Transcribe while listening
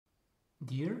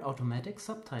Dear automatic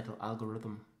subtitle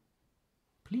algorithm,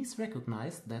 please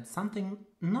recognize that something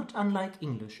not unlike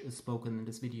English is spoken in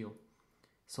this video,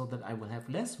 so that I will have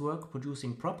less work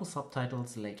producing proper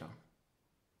subtitles later.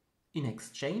 In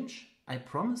exchange, I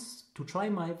promise to try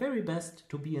my very best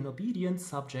to be an obedient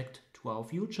subject to our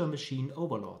future machine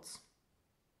overlords.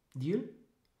 Deal?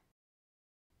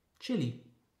 Chili,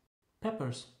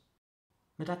 peppers,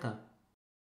 Madagaskar,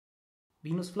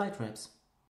 Venus flytraps,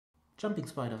 jumping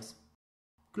spiders,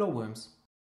 glowworms,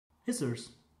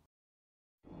 hissers.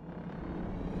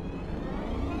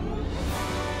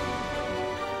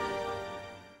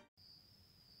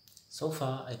 So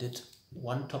far I did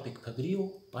one topic per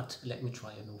video, but let me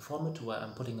try a new format where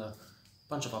I'm putting a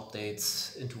bunch of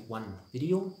updates into one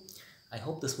video. I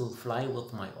hope this will fly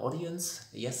with my audience.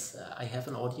 Yes, I have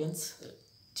an audience, a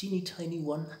teeny tiny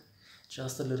one,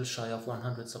 just a little shy of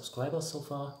 100 subscribers so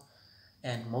far.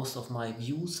 And most of my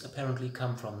views apparently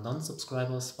come from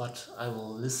non-subscribers, but I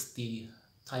will list the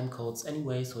time codes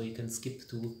anyway, so you can skip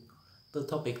to the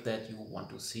topic that you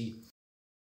want to see.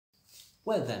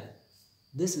 Well then,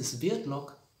 this is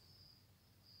VeirdLOG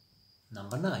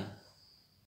number 9.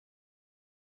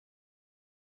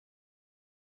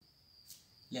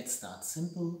 Let's start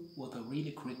simple with a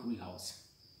really quick rehouse.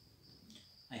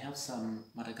 I have some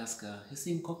Madagascar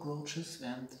hissing cockroaches,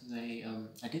 and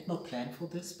I did not plan for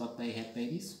this, but they had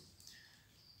babies.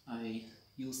 I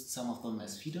used some of them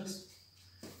as feeders,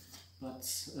 but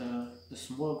a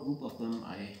small group of them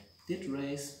I did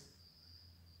raise,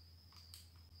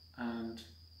 and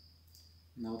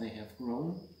now they have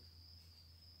grown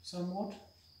somewhat,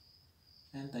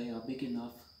 and they are big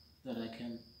enough that I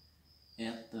can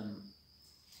add them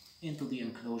into the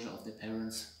enclosure of their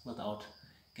parents without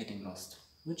getting lost,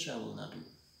 which I will not do.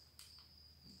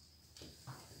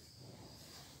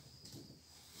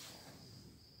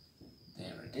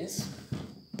 There it is.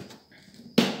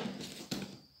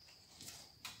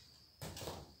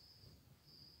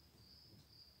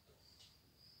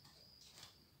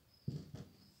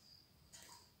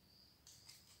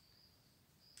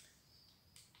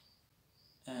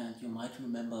 And you might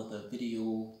remember the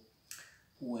video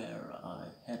where I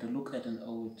had a look at an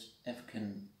old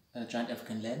giant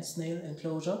African land snail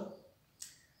enclosure,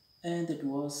 and it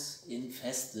was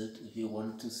infested, if you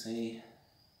want to say,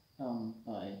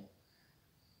 by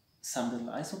some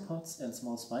little isopods and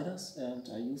small spiders, and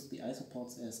I used the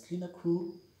isopods as cleaner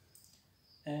crew,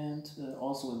 and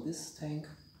also in this tank.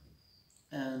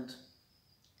 And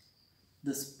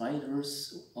the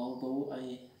spiders, although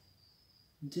I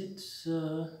did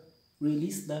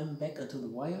release them back into the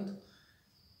wild,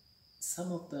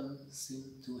 some of them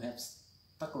seem to have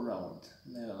stuck around.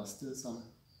 There are still some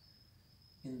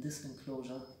in this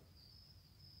enclosure,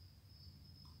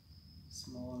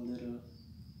 small little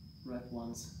red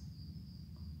ones.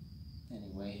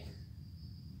 Anyway,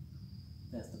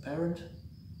 there's the parent,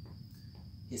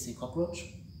 hissing cockroach.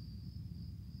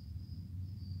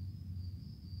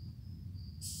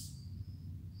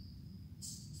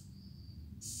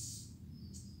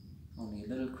 Only a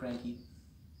little cranky.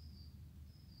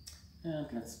 And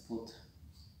let's put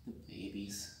the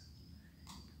babies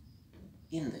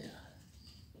in there.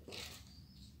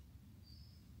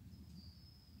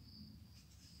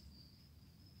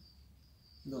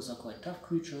 Those are quite tough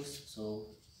creatures, so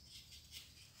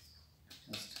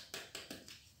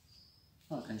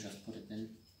I can just put it in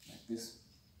like this.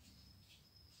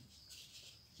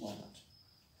 Why not?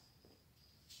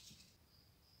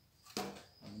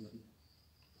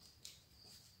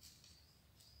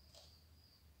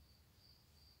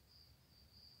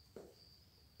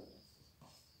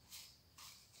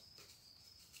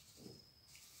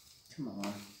 Come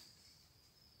on.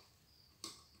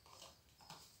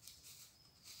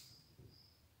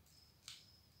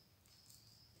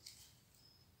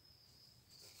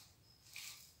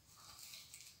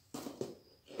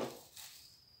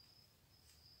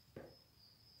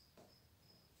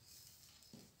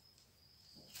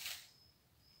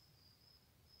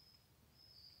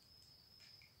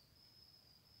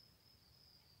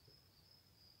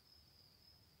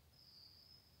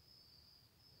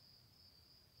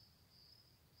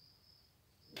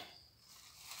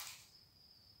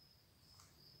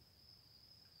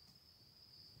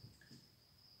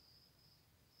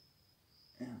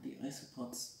 And the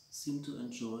isopods seem to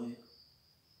enjoy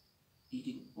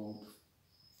eating old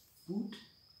food,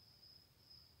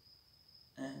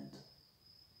 and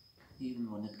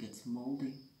even when it gets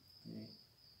moldy, they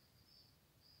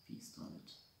feast on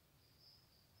it.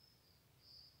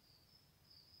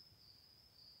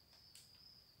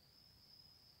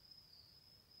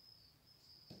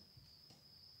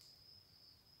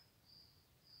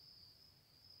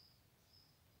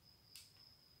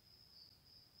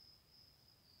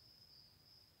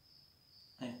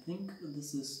 think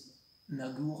this is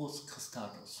Nagurus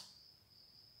cristatus.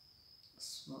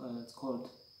 It's called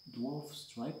dwarf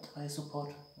striped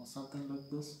isopod or something like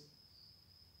this.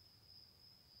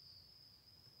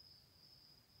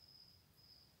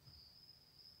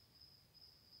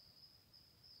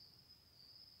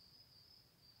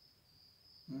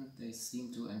 They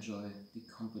seem to enjoy the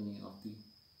company of the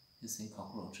hissing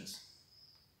cockroaches.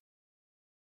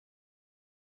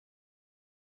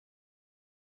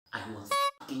 I will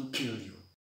fucking kill you.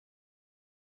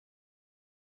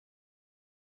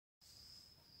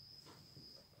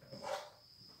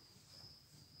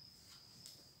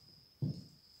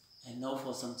 And now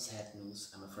for some sad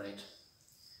news, I'm afraid.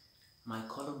 My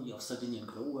colony of Sardinian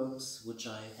glowworms, which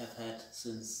I have had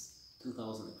since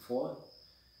 2004,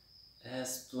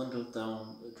 has dwindled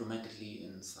down dramatically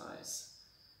in size.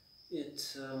 It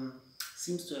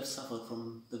seems to have suffered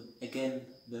from the, again,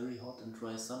 very hot and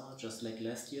dry summer, just like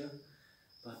last year,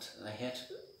 but I had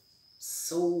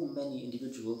so many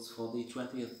individuals for the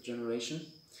 20th generation,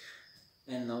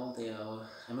 and now they are,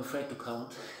 I'm afraid to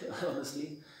count,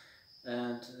 honestly,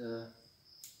 and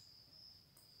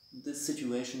this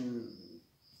situation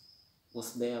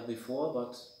was there before,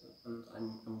 but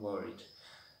I'm worried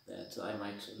that I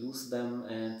might lose them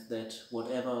and that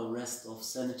whatever rest of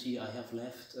sanity I have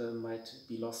left might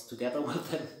be lost together with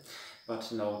them.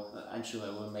 But no, I'm sure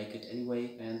I will make it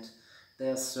anyway, and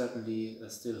there's certainly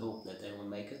still hope that they will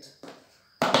make it.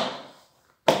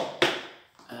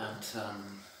 And,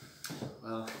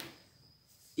 well,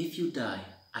 if you die,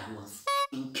 I will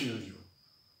f***ing kill you.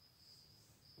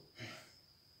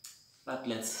 But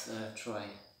let's try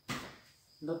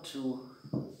not to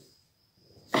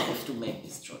have to make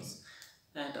this choice.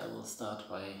 And I will start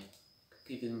by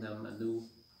giving them a new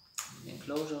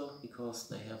enclosure, because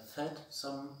they have fed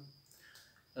some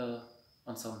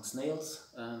on some snails,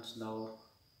 and now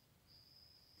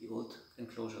the old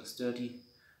enclosure is dirty,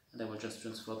 and I will just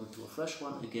transfer them to a fresh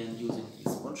one, again using the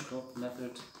sponge cloth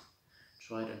method,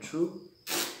 tried and true,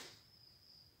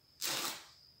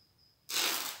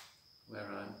 where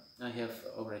I have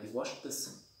already washed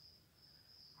this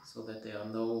so that there are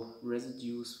no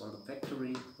residues from the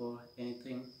factory or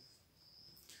anything,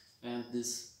 and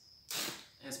this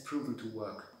has proven to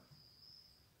work,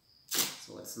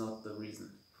 so it's not the reason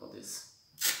for this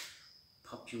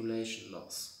population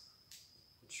loss,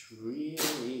 which really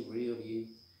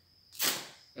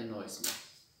annoys me.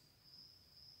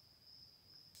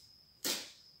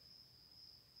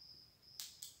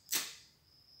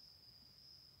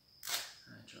 I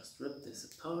just rip this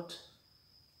apart.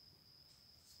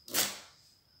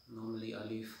 Normally I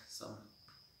leave some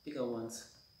bigger ones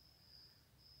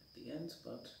at the end,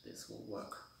 but this will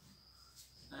work.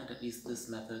 And at least this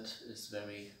method is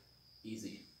very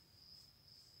easy.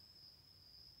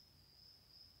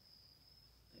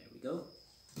 There we go.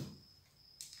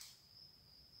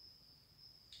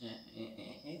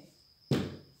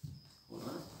 Hold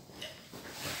on.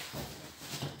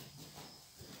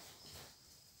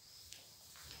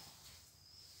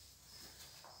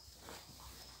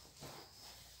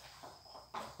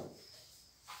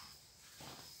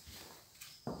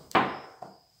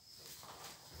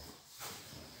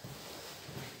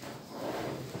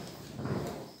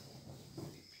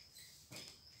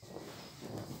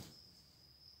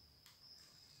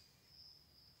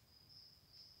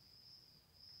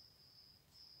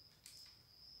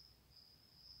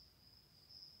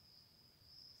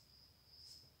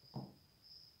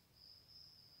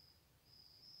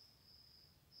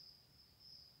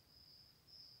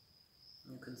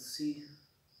 You can see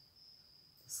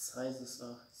the sizes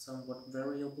are somewhat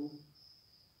variable.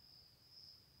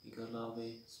 Bigger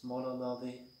larvae, smaller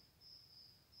larvae.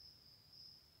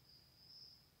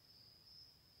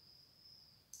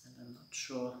 And I'm not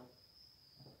sure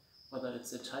whether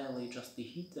it's entirely just the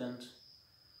heat, and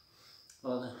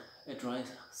well, a dry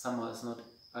summer is not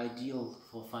ideal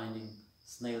for finding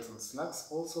snails and slugs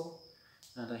also.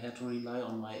 And I had to rely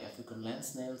on my African land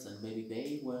snails, and maybe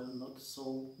they were not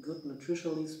so good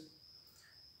nutritionally.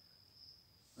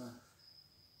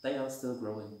 They are still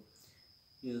growing.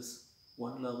 Here's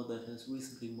one larva that has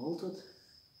recently molted.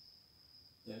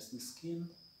 There's the skin,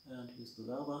 and here's the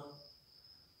larva,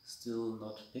 still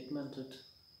not pigmented.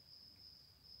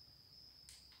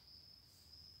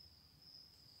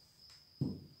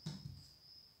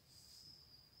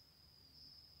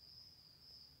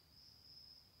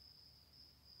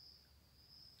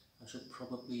 I should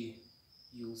probably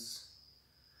use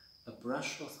a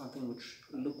brush or something which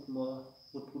would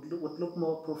look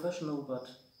more professional, but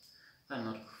I'm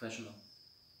not professional.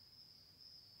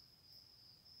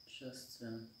 Just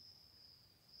an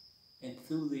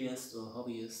enthusiast or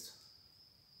hobbyist.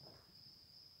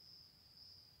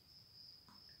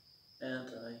 and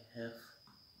I have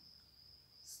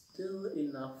still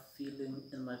enough feeling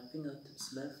in my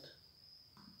fingertips left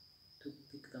to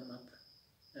pick them up.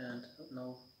 And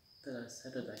now that I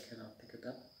said it, I cannot pick it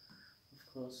up,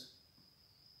 of course.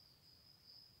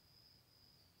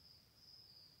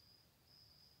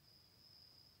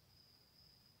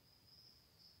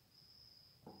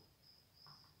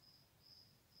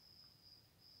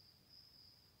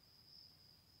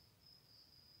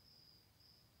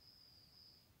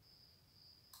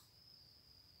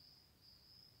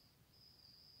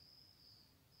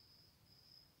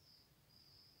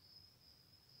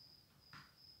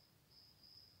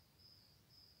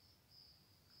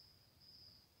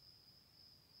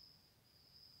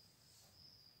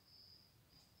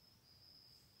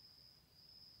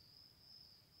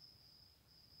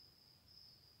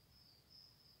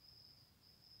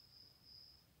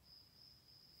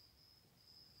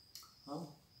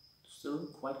 Well, still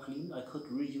quite clean. I could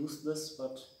reuse this,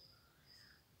 but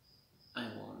I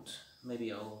won't.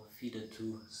 Maybe I'll feed it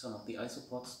to some of the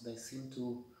isopods. They seem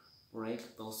to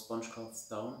break those sponge clouds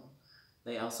down.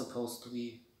 They are supposed to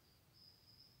be,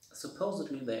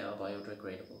 supposedly they are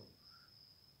biodegradable.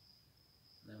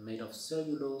 They're made of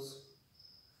cellulose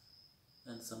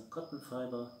and some cotton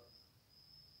fiber,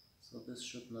 so this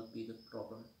should not be the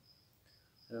problem.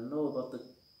 I don't know about the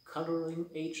coloring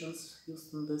agents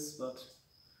used in this, but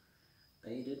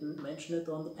they didn't mention it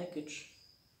on the package.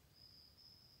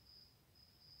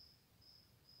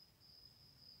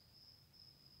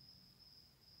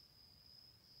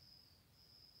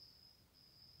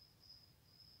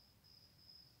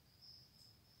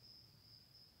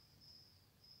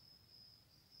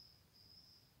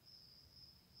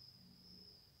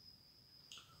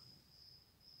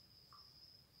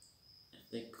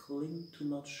 If they cling too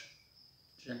much,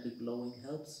 gently blowing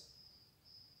helps.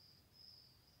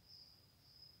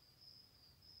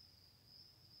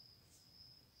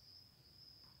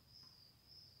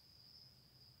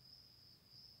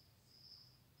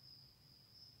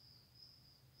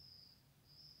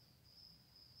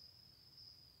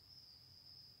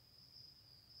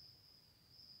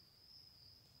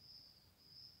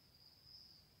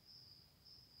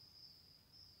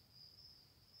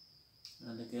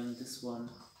 And again, this one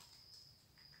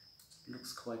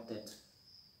looks quite dead.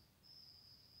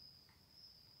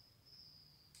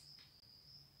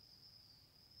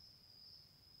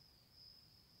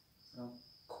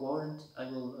 I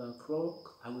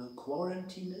will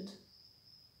quarantine it.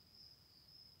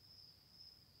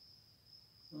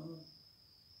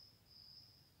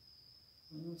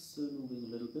 Still moving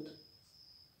a little bit.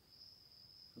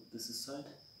 Put this aside.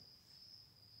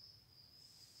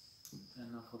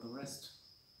 And now for the rest.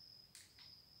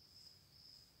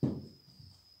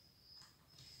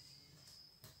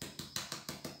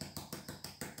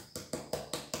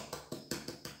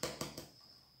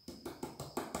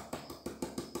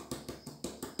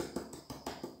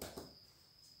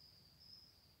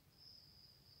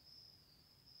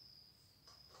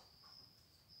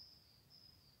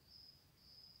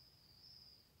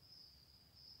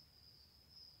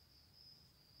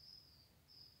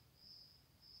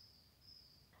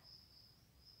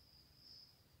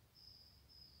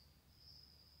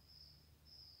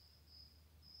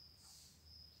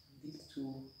 These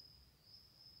two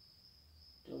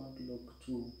don't look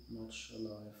too much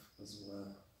alive as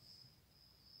well.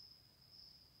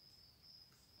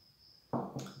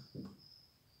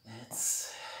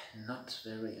 That's not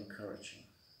very encouraging.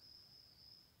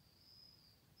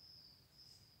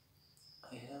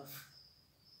 I have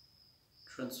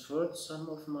transferred some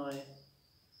of my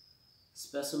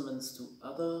specimens to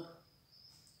other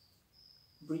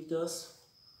breeders,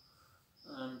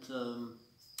 and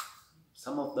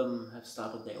some of them have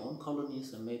started their own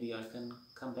colonies, and maybe I can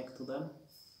come back to them.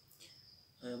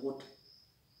 I would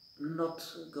not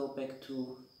go back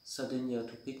to Sardinia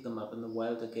to pick them up in the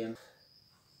wild again.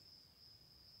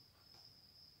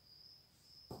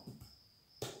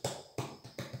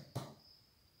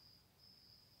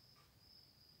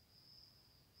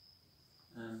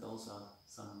 And those are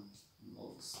some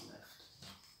molds left,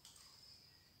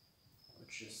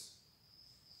 which is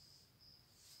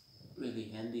really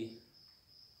handy.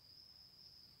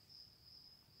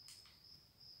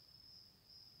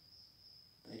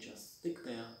 They just stick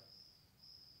there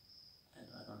and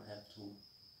I don't have to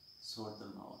sort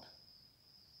them out.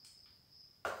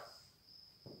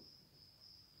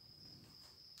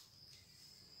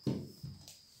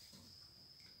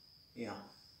 Yeah.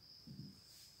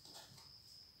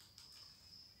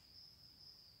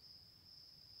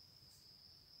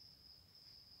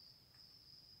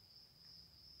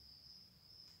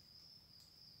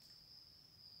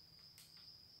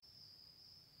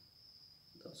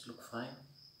 Those look fine.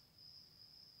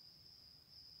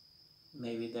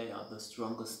 Maybe they are the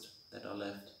strongest that are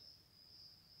left,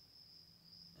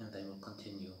 and they will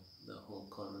continue the whole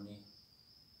colony.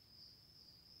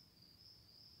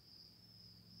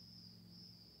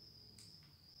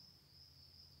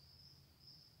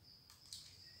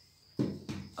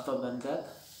 Other than that,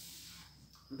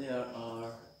 there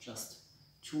are just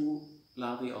 2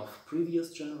 larvae of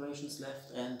previous generations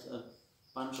left and a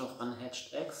bunch of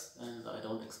unhatched eggs, and I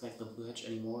don't expect them to hatch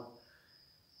anymore.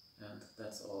 And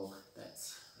that's all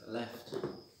that's left.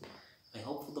 I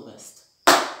hope for the best.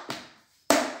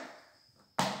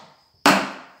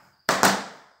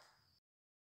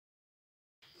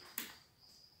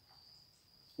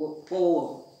 Whoa,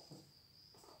 whoa.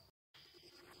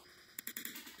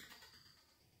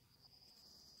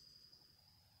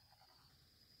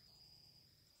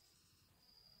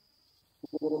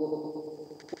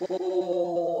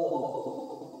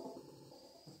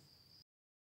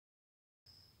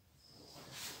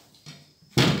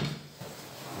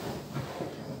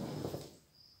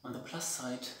 On the plus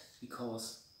side,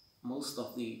 because most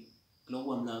of the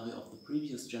glowworm larvae of the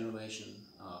previous generation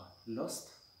are lost,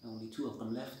 only 2 of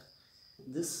them left,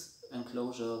 this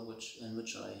enclosure in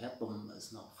which I had them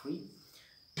is now free,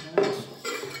 and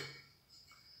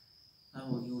I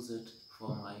will use it for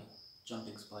my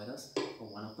jumping spiders, for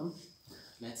one of them.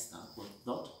 Let's start with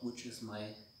Dot, which is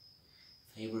my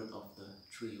favorite of the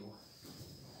trio.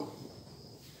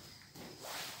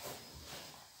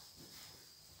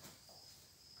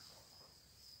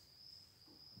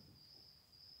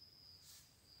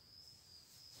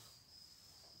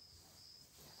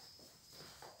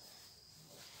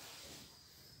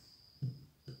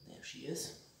 There she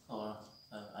is, or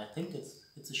I think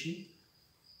it's a she.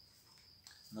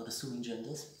 Not assuming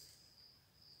genders.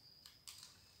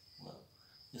 Well,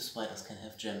 if spiders can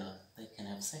have gender, they can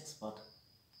have sex, but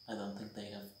I don't think they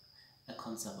have a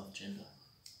concept of gender.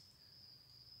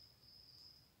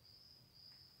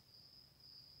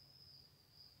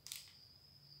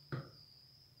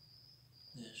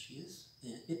 There she is.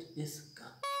 There it is.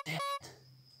 God damn it.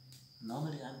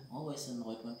 Normally I'm always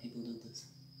annoyed when people do this.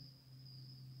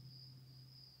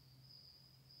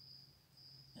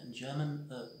 In German,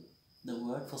 the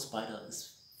word for spider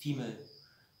is female,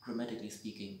 grammatically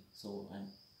speaking, so I'm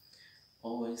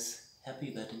always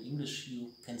happy that in English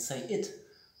you can say it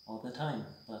all the time,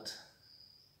 but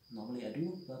normally I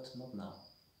do, but not now.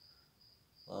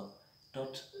 Well,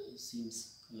 Dot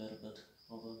seems a little bit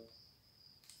of a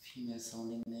female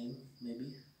sounding name,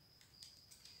 maybe.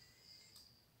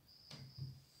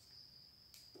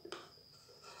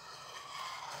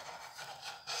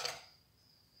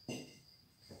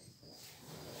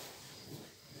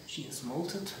 She has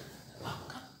molted. Oh,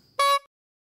 God.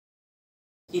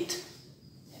 It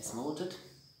has molted.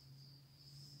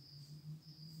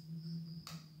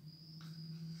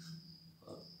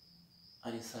 Well,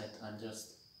 I decide I'm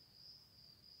just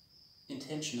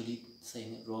intentionally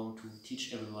saying it wrong to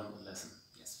teach everyone a lesson.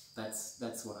 Yes,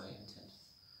 that's what I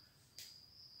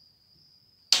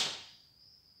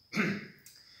intend.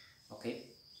 Okay.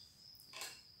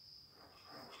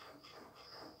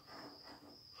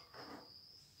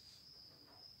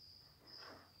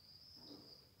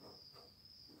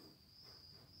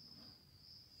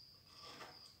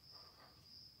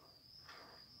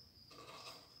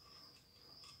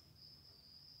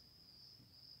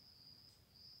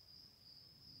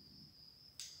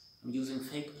 I'm using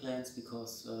fake plants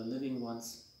because living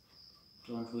ones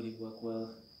don't really work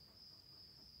well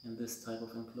in this type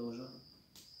of enclosure.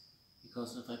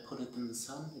 Because if I put it in the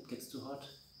sun, it gets too hot.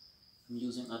 I'm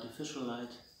using artificial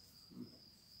light.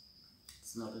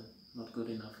 It's not good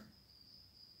enough.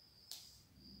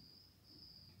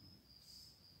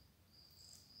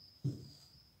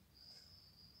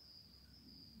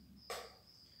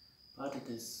 But it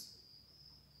is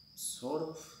sort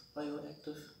of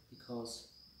bioactive because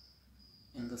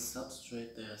in the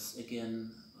substrate there's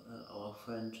again our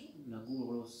friend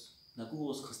Nagurus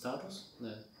cristatus,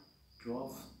 the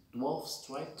dwarf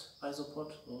striped isopod,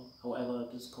 or however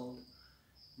it is called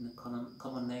in a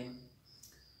common name.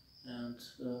 And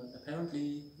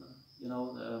apparently, you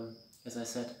know, as I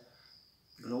said,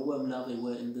 glowworm larvae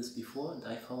were in this before, and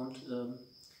I found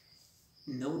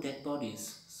no dead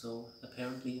bodies. So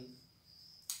apparently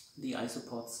the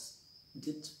isopods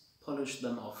did polish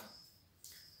them off.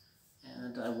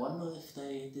 And I wonder if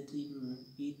they did even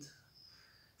eat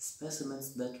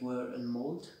specimens that were in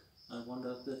mold. I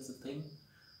wonder if that's a thing.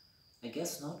 I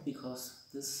guess not, because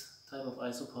this type of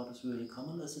isopod is really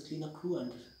common as a cleanup crew,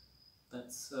 and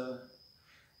that's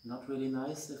not really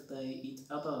nice if they eat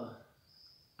other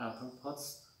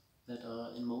arthropods that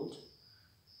are in mold.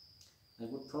 I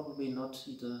would probably not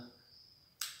eat a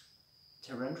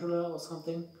tarantula or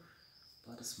something,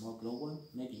 but a small glowworm,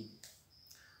 maybe.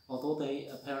 Although they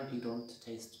apparently don't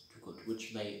taste too good,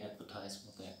 which they advertise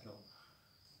with their glow.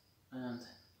 And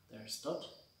there's Dot.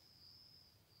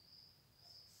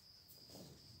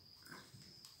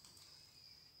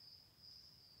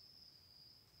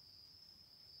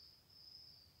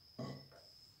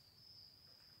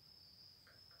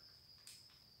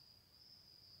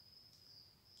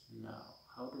 Now,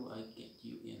 how do I get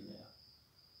you in there?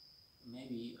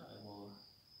 Maybe I will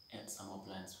add some more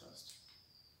plants first.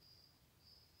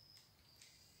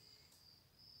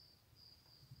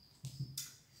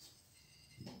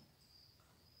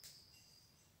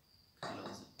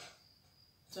 Close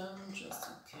it down just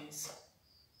in case.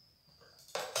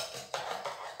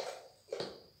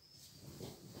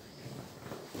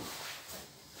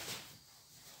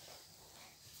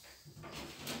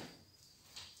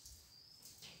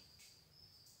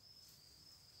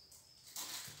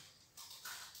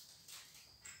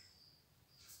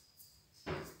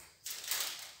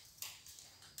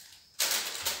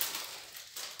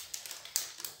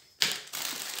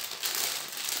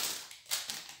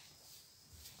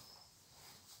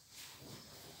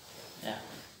 Yeah,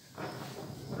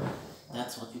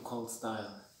 that's what you call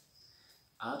style.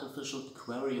 Artificial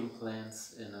aquarium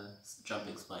plants in a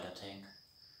jumping spider tank.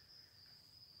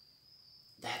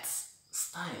 That's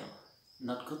style.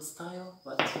 Not good style,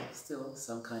 but still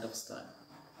some kind of style.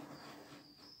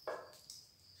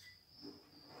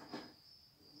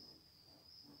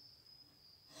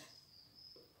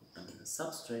 Put them in the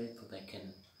substrate so they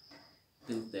can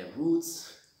build their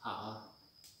roots. Haha.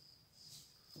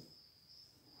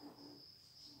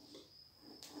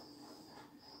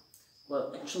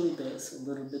 Well, actually there's a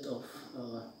little bit of,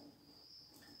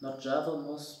 not Java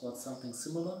moss, but something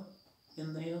similar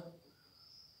in there.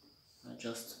 I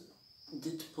just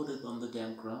did put it on the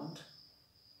damp ground.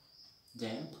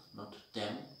 Damp, not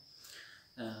damp.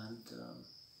 And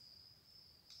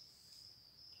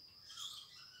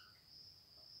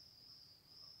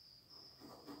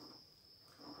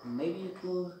maybe it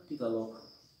will develop.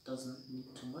 Doesn't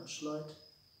need too much light.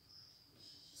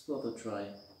 It's worth a try.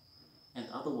 And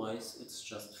otherwise it's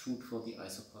just food for the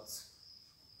isopods.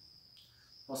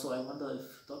 Also, I wonder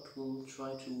if Dot will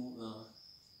try to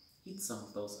eat some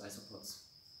of those isopods.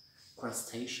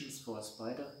 Crustaceans for a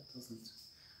spider doesn't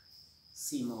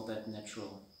seem all that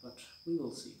natural, but we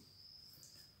will see.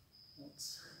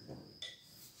 That's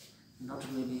not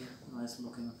really nice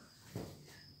looking,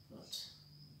 but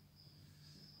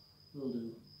will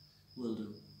do, will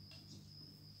do.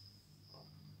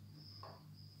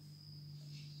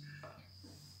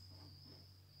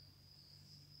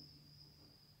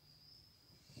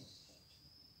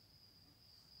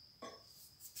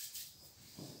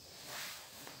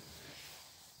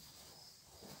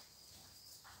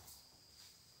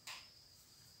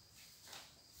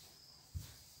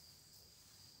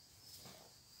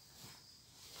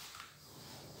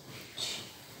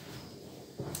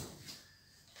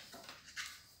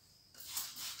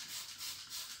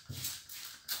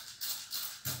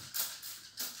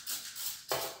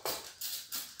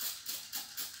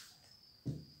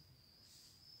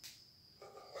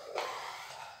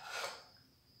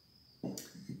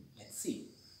 See.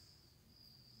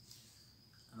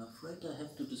 I'm afraid I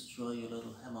have to destroy your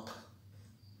little hammock to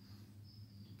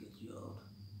get you out.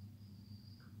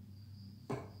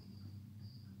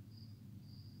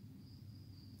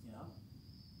 Yeah.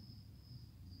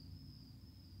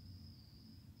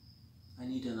 I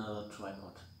need another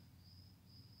tripod.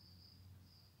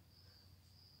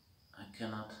 I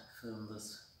cannot film this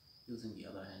using the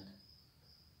other hand.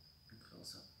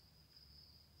 Close up.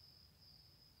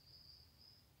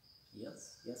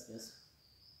 Yes, yes, yes.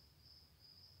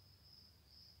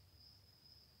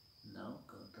 Now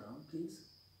go down, please.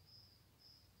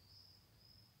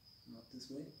 Not this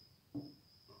way.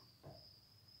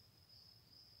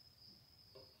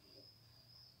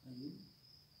 Are you?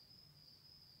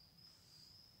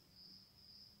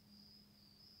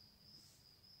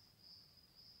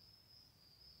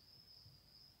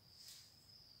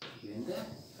 Are you in there?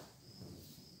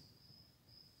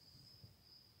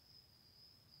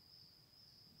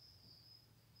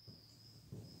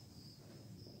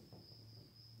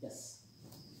 Yes.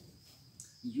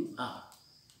 You are.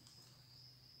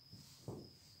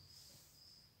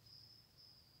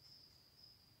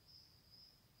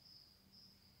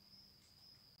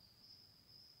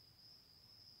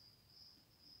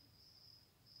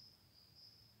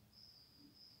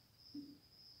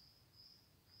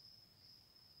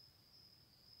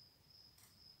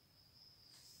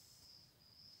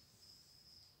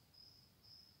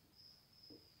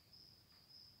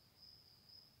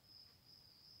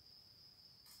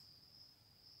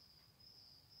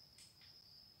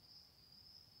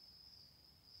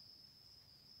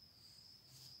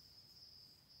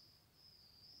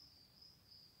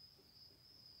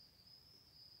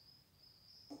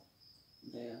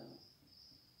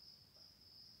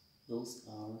 those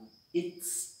are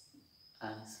its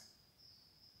eyes.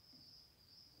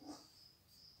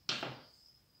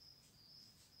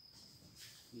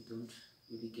 You don't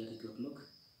really get a good look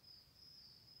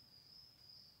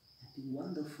at the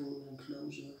wonderful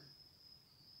enclosure.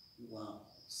 Wow,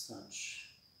 such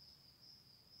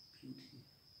beauty.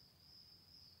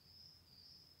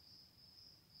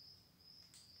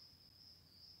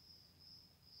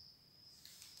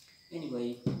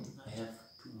 Anyway, I have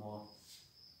two more.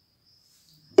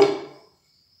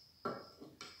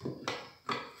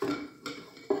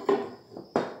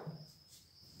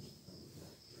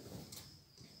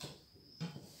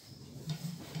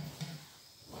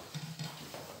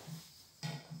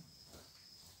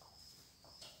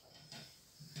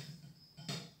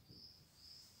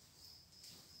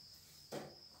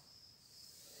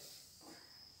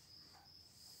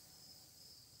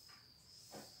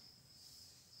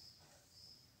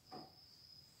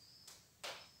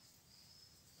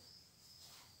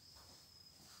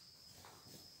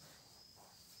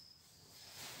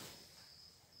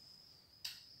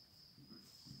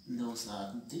 Those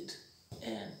are dit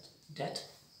and dat.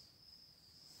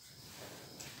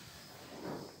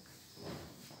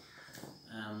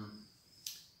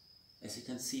 As you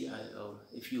can see,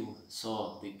 if you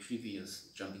saw the previous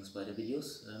jumping spider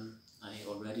videos, I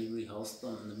already rehoused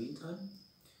them in the meantime,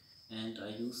 and I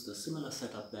used a similar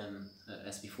setup then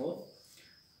as before.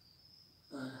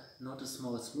 Not a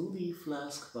small smoothie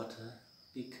flask, but a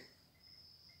big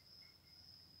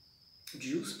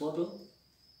juice bottle,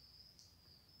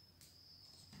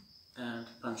 and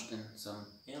punched in some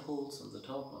air holes on the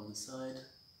top, on the side,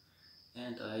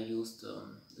 and I used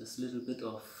this little bit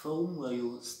of foam where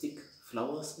you stick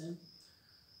flowers in,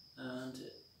 and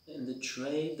in the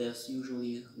tray there's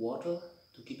usually water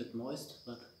to keep it moist,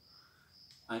 but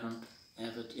I don't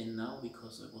have it in now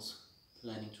because I was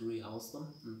planning to rehouse them,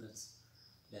 and that's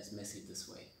less messy this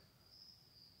way.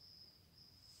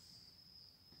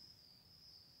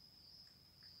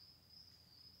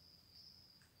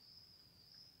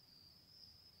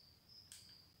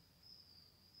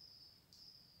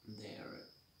 There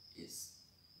is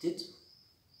dit,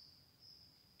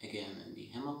 again in the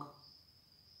hammock,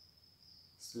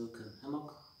 silken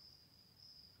hammock,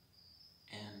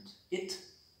 and it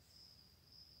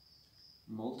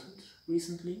molted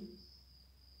recently,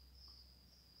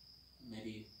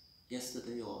 maybe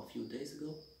yesterday or a few days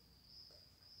ago.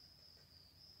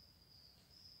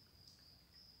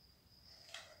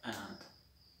 And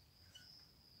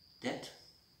that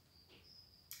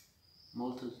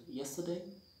molted yesterday.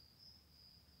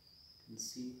 You can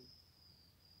see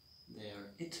there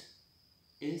it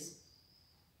is,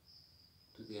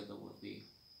 together with the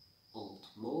old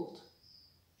mold,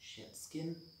 shed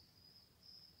skin,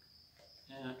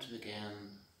 and again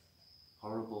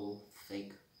horrible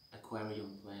fake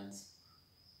aquarium plants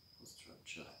for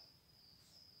structure.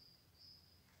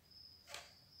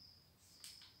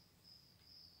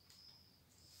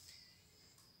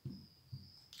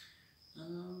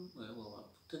 Where will I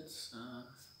put it?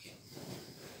 Okay.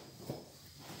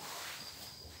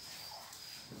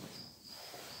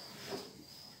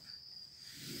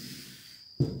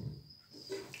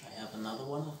 I have another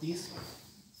one of these.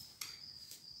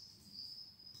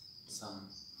 Some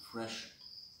fresh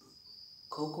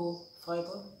cocoa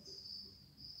fiber.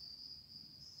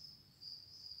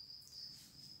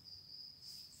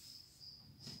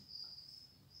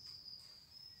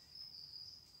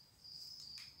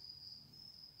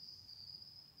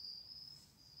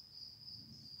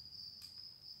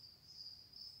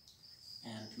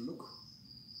 And look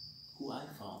who I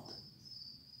found.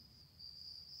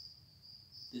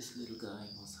 This little guy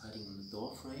was hiding in the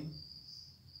door frame,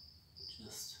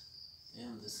 just there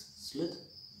in this slit,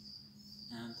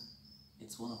 and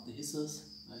it's one of the hissers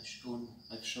I've shown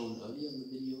earlier in the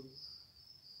video,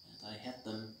 and I had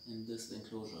them in this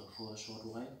enclosure for a short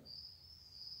while,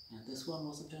 and this one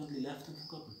was apparently left and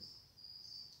forgotten.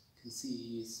 You can see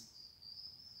he's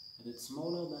a bit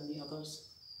smaller than the others,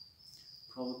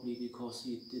 probably because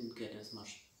he didn't get as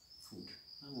much food.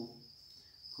 I will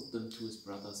put them to his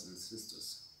brothers and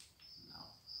sisters now.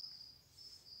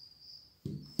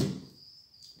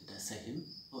 Did I say him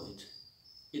or it?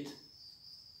 It.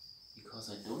 Because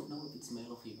I don't know if it's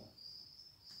male or female.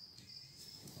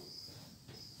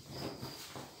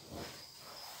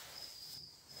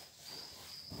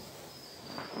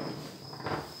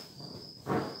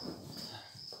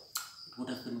 It would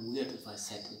have been weird if I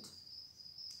said it,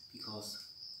 because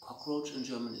cockroach in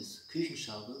German is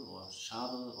Küchenschabe or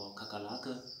Schabe or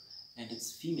Kakerlake, and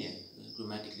it's female,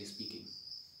 grammatically speaking.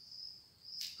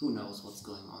 Who knows what's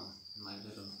going on in my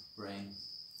little brain.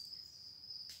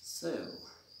 So,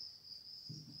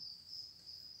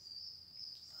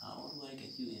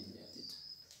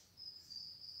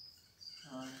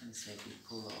 I safely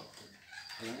pull out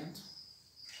the plant.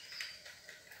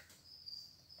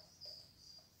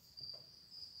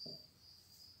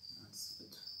 That's a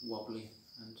bit wobbly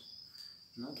and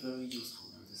not very useful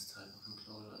in this type of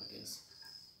enclosure, I guess.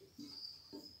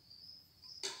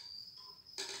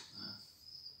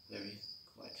 Very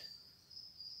quite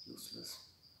useless,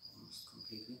 almost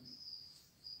completely.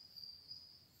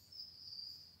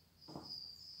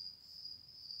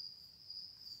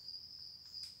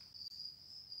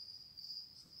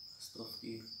 First off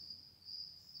the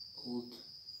old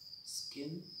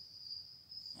skin,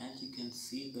 and you can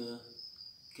see the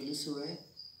chelicerae,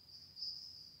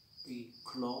 the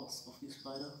claws of the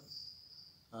spider,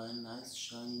 are a nice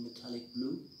shiny metallic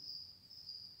blue.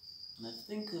 And I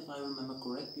think, if I remember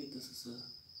correctly, this is a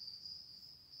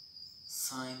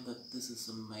sign that this is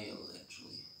a male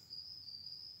actually.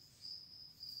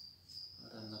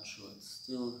 But I'm not sure, it's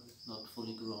still not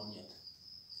fully grown yet.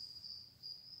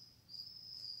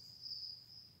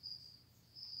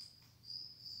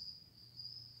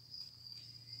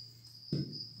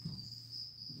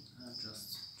 I'll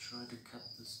just try to cut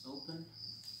this open.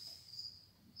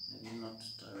 Maybe not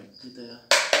directly there.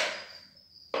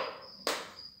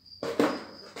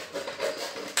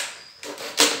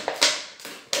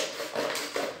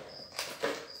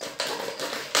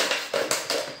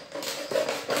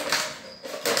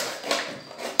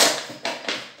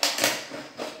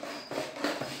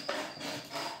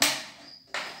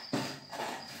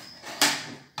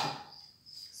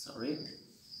 Sorry.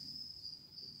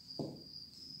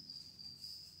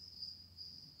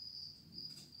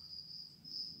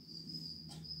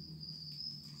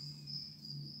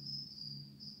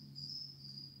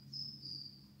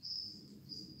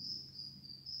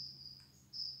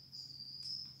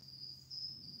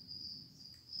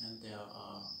 And there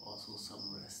are also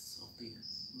some rests of the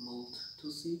mold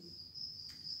to see.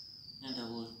 And I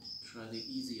will try the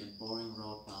easy and boring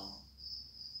route now.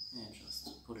 And just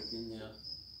put it in there.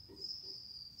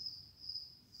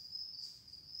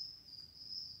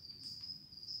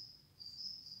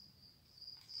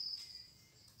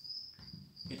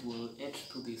 It will add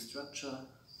to the structure,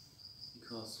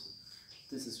 because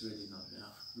this is really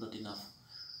not enough.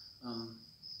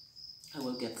 I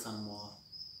will get some more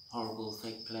horrible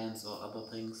fake plants or other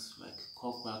things like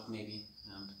corkbark maybe,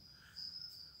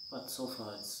 but so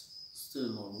far it's still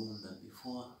more room than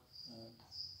before.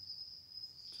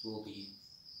 It will be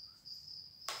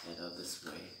better this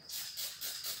way.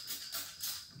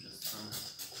 Just some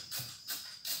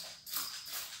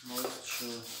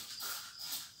moisture.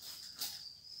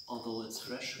 Although it's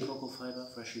fresh cocoa fiber,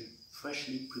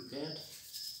 freshly prepared.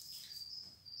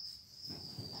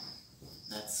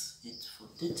 That's it for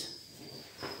dit.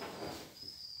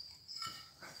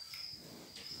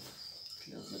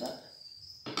 Close it up.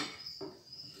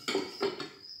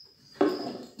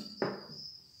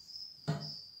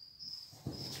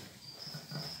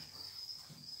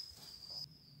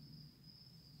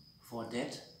 For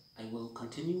that, I will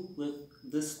continue with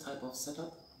this type of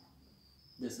setup.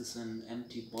 This is an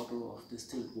empty bottle of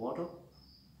distilled water,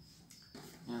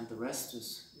 and the rest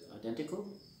is identical.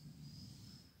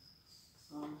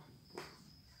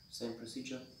 Same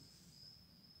procedure.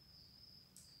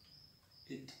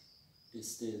 It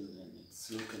is still in its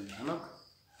silken hammock,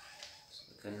 so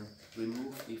I can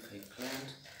remove the fake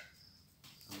plant.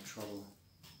 No trouble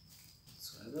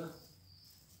whatsoever.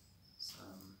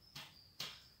 Some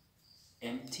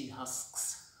empty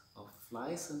husks of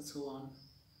flies and so on.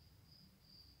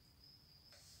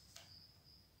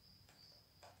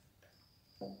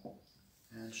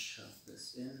 And shove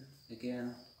this in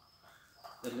again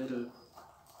a little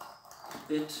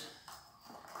bit.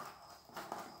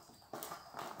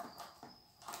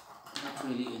 Not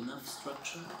really enough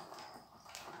structure,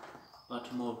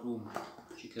 but more room.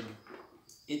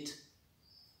 It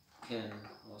can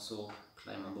also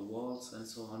climb on the walls and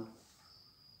so on.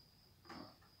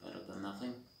 Better than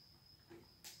nothing.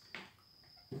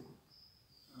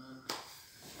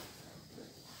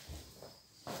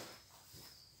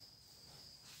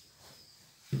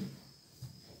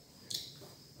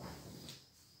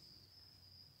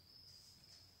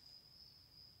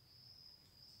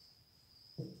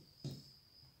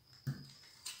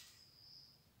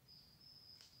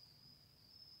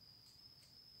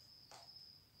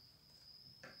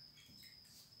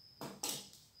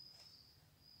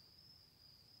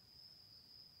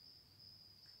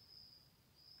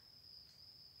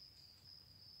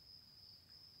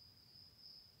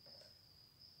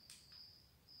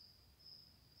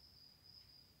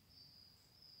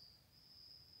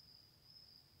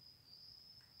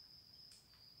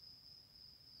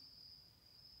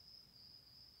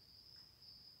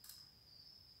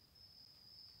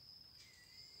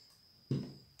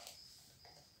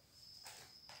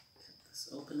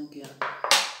 open again.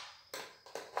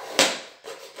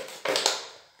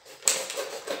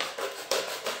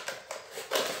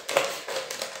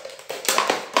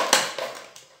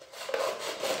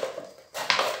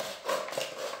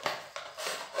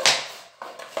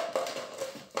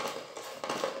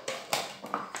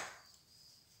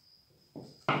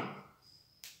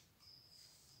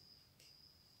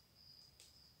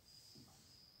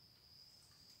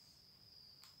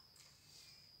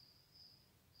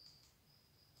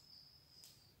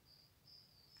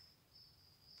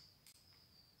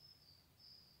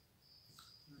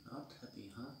 Not happy,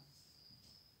 huh?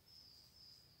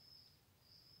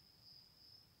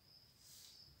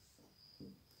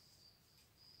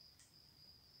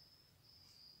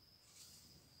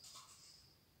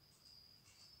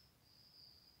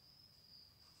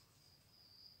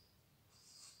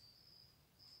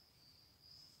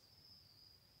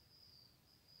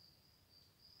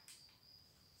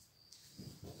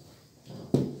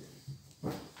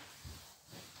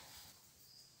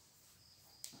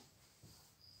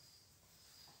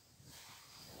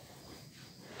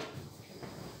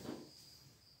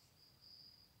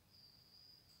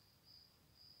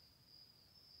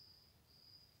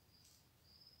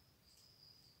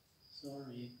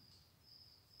 Sorry.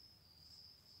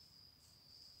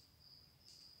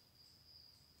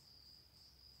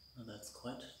 Oh, that's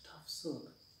quite tough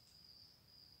silk.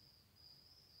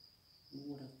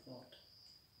 Who would have thought?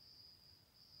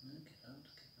 Get out,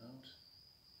 get out.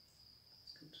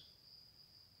 That's good.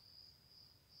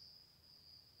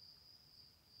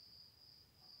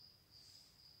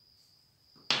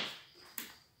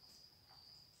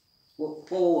 Whoa,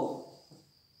 whoa, whoa.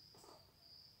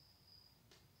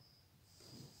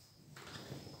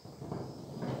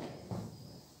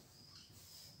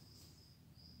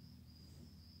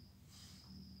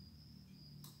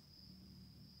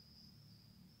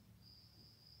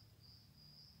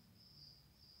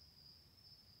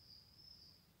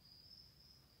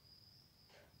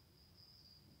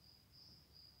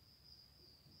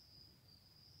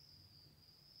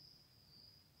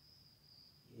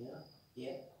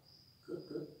 Yeah, good,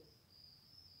 good.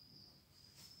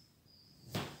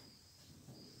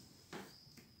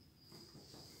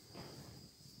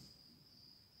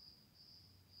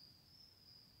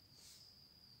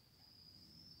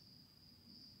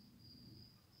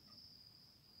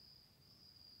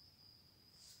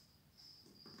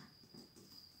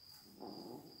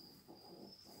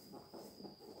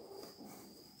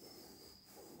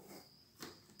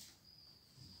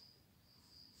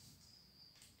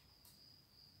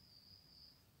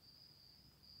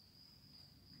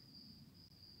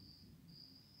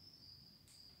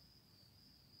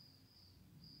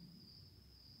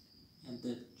 And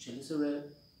the chelicerae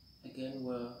again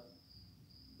were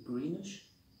greenish.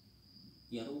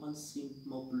 The other ones seemed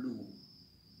more blue.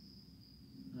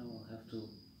 I will have to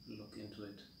look into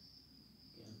it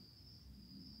again,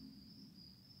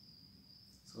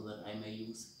 so that I may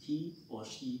use he or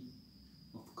she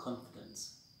of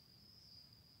confidence.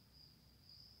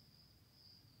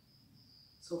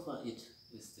 So far it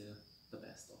is the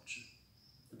best option,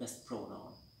 the best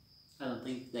pronoun. I don't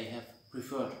think they have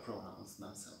preferred pronouns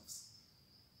themselves.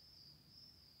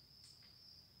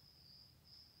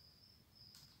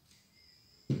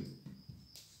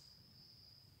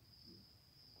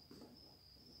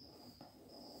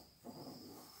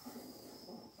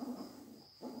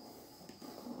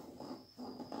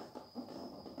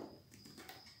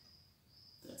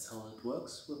 That's how it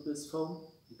works with this foam.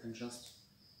 You can just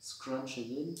scrunch it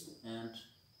in and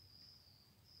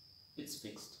it's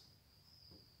fixed.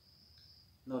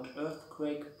 Not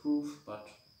earthquake proof, but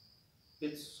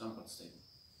it's somewhat stable.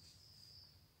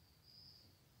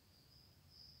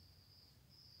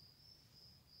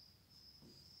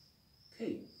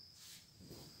 Okay,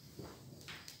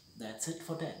 that's it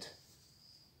for that.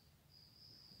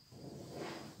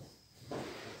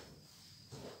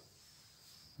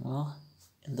 Well,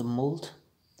 in the mold,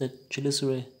 the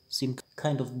chelicerae seem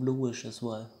kind of bluish as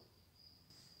well.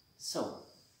 So,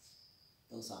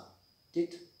 those are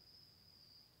did,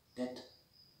 dead,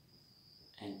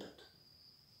 and dot.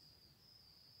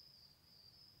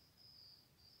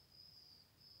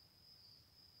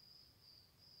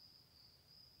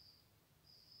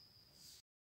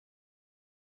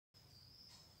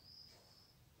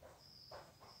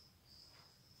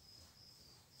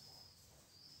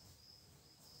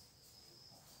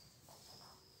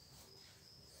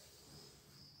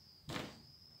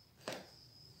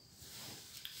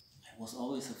 I was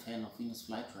always a fan of Venus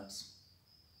flytraps.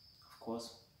 Of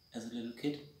course, as a little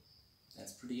kid,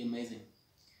 that's pretty amazing.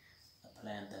 A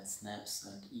plant that snaps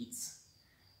and eats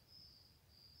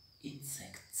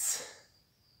insects.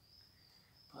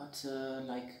 but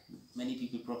like many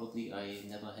people probably, I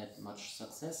never had much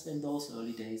success in those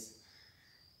early days.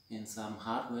 In some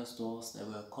hardware stores they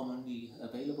were commonly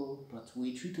available, but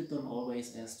we treated them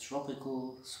always as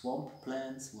tropical swamp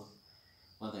plants.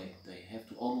 Well, they have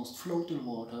to almost float in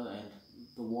water, and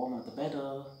the warmer the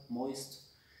better, moist,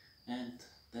 and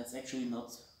that's actually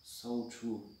not so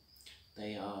true.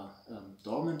 They are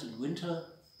dormant in winter.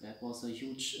 That was a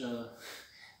huge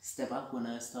step up when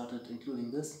I started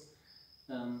including this.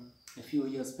 A few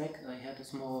years back I had a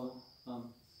small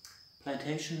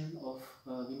plantation of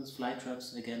Venus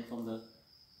flytraps, again from the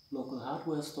local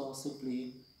hardware store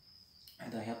simply,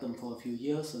 and I had them for a few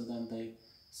years and then they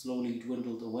slowly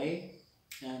dwindled away,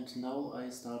 and now I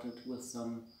started with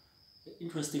some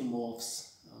interesting morphs.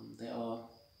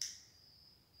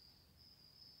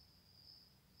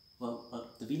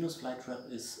 The Venus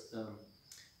flytrap is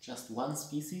just one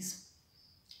species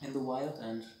in the wild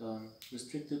and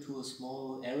restricted to a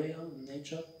small area in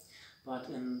nature, but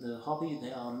in the hobby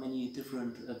there are many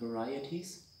different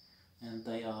varieties, and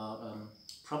they are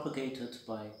propagated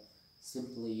by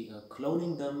simply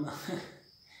cloning them,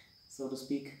 so to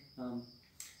speak,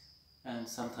 and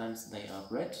sometimes they are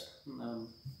bred,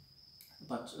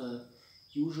 but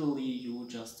usually you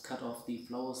just cut off the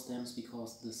flower stems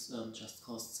because this just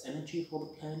costs energy for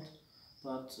the plant,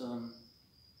 but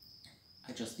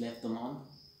I just left them on.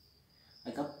 I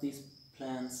got these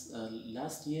plants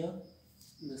last year,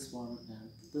 this one and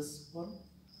this one,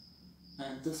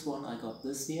 and this one I got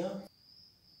this year.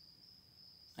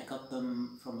 I got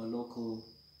them from a local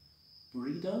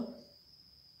breeder,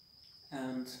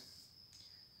 and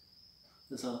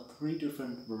these are 3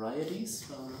 different varieties.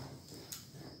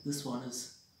 This one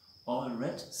is all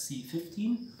red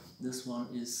C15, this one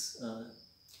is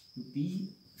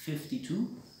B52,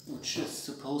 which is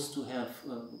supposed to have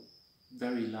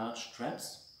very large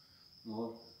traps.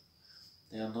 Well,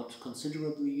 they are not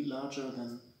considerably larger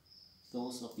than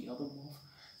those of the other morph.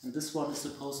 And this one is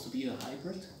supposed to be a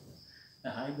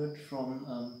hybrid from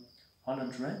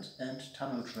Holland Red and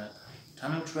Tunnel Trap.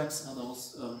 Tunnel traps are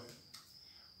those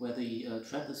where the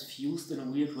trap is fused in a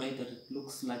weird way that it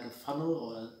looks like a funnel,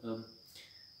 or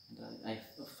and I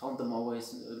found them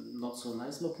always not so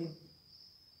nice looking.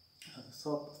 I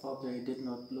thought they did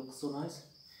not look so nice,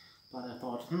 but I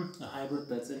thought, a hybrid,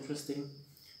 that's interesting,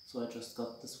 so I just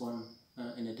got this one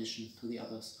in addition to the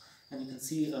others. And you can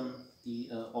see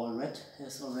the all red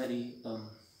has already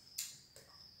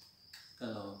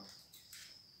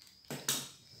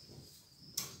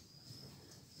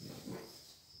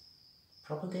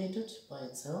propagated by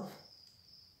itself.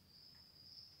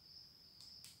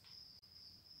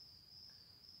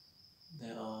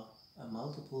 There are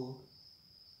multiple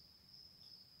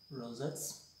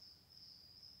rosettes,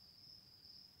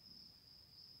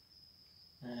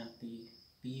 and the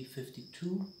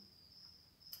B52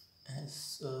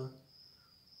 has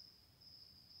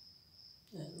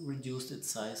reduced its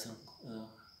size in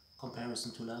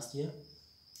comparison to last year,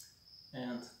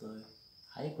 and the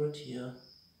hybrid here,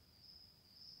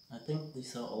 I think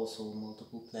these are also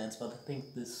multiple plants, but I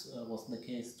think this was the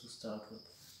case to start with.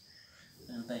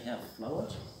 And they have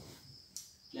flowered.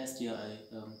 Last year I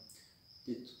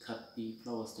did cut the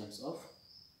flower stems off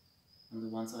on the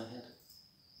ones I had,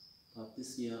 but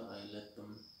this year I let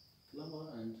them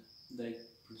flower and they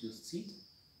produced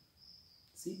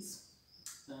seeds,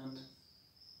 and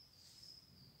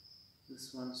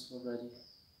this one's already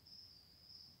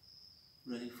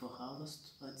ready for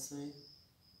harvest, I'd say,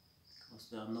 because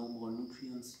there are no more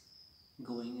nutrients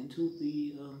going into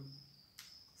the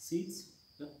seeds,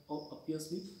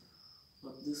 obviously,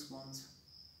 but this one's,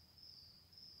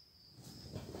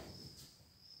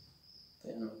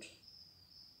 they're not.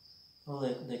 Well,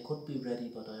 they could be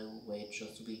ready, but I will wait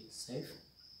just to be safe.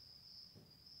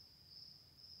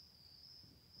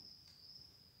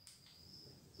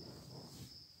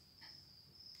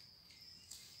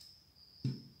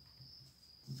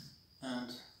 And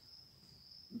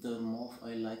the morph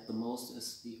I like the most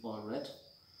is the all red,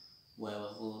 where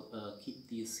I will keep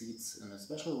these seeds in a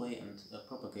special way and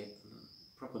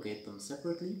propagate them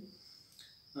separately.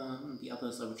 The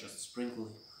others I will just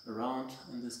sprinkle around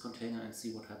in this container and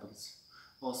see what happens.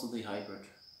 Also the hybrid,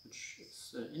 which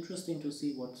is interesting to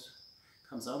see what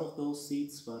comes out of those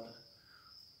seeds, but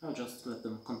I'll just let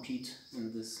them compete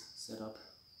in this setup.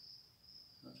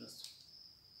 I'll just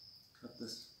cut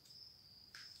this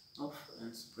off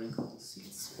and sprinkle the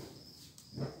seeds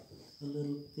a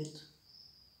little bit.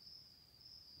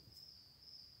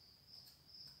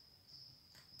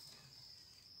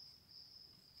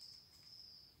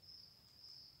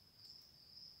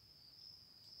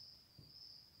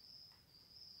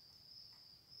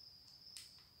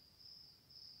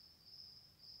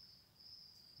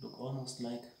 almost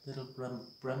like little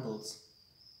brambles.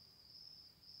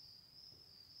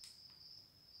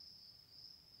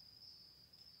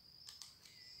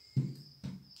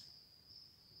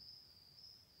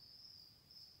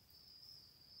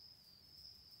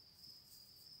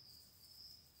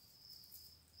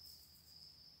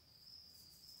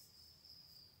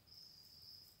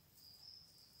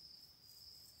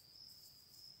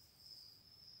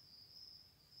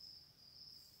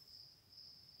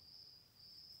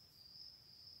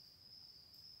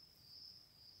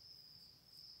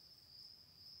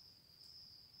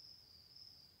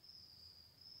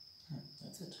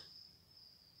 That's it.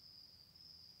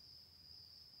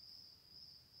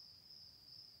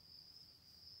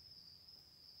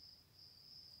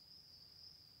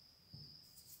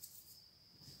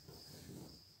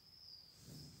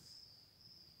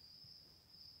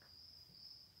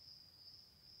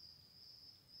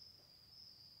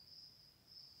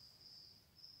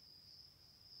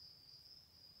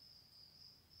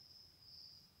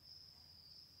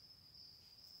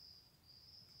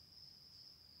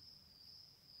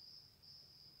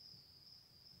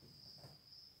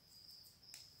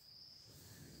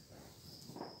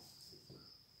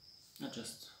 I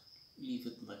just leave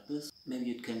it like this.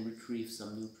 Maybe it can retrieve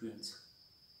some nutrients.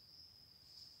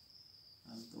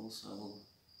 And those I will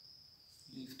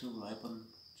leave to ripen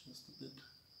just a bit.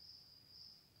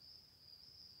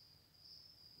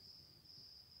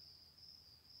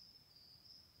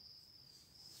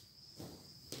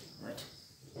 Right.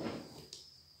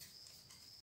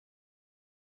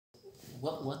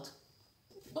 What?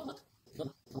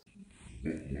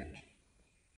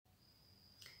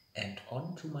 And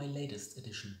on to my latest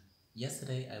edition.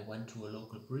 Yesterday I went to a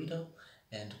local breeder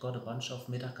and got a bunch of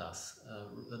medakas.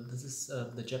 This is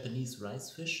the Japanese rice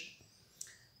fish.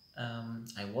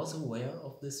 I was aware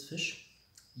of this fish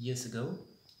years ago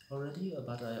already,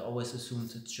 but I always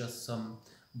assumed it's just some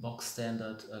box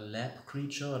standard lab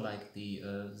creature like the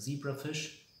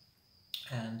zebrafish.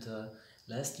 And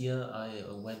last year I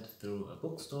went through a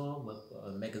bookstore with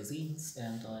magazines,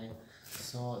 and I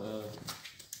saw a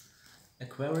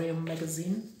aquarium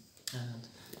magazine, and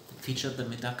it featured the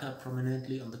medaka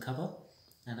prominently on the cover,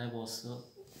 and I was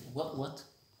what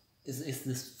is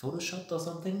this photoshopped or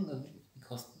something?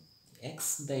 Because the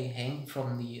eggs, they hang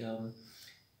from the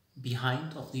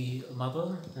behind of the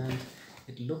mother, and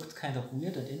it looked kind of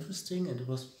weird and interesting, and it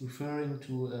was referring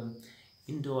to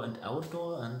indoor and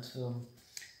outdoor, and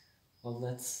well,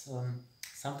 that's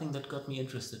something that got me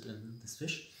interested in this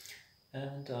fish.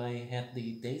 And I had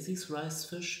the Daisy's rice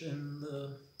fish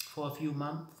for a few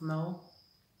months now.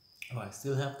 Oh, I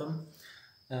still have them.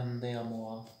 They are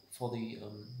more for the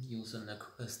use in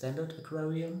a standard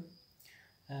aquarium.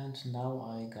 And now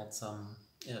I got some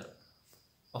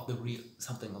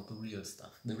something of the real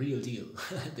stuff, the real deal,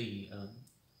 the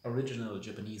original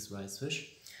Japanese rice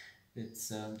fish.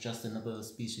 It's just another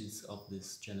species of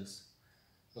this genus,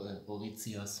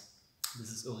 Oryzias. This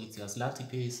is Oryzias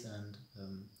latipes, and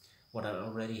what I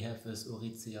already have is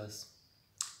Oryzias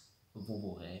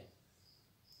vovorae.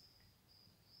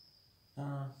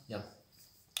 Yeah,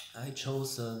 I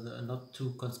chose a not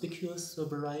too conspicuous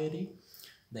variety.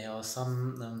 There are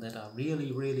some that are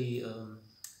really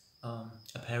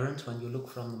apparent when you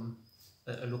look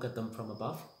at them from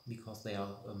above, because they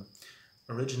are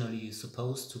originally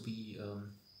supposed to be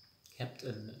kept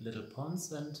in little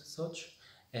ponds and such,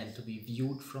 and to be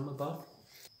viewed from above.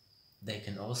 They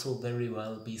can also very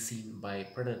well be seen by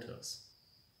predators.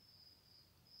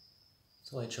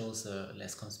 So I chose a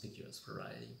less conspicuous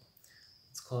variety.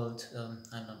 It's called,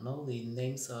 I don't know, the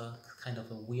names are kind of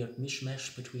a weird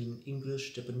mishmash between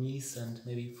English, Japanese, and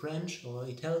maybe French or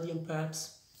Italian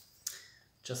perhaps.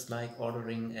 Just like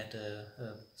ordering at a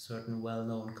certain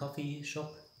well-known coffee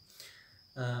shop.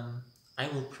 I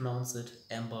will pronounce it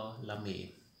Amber Lame,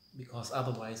 because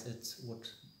otherwise it would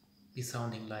be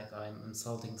sounding like I'm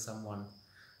insulting someone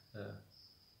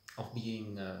of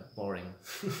being boring.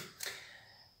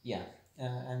 Yeah,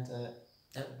 and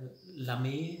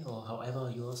lame, or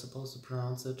however you are supposed to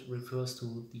pronounce it, refers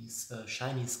to these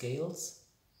shiny scales.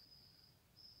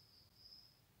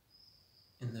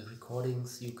 In the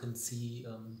recordings you can see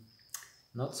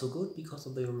not so good because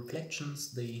of the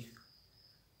reflections. The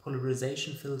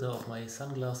polarization filter of my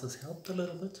sunglasses helped a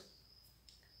little bit,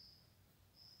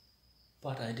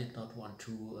 but I did not want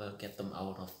to get them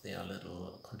out of their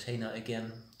little container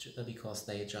again, because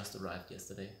they just arrived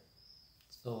yesterday.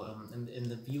 So in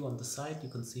the view on the side you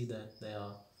can see that their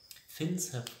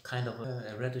fins have kind of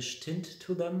a reddish tint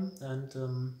to them,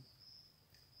 and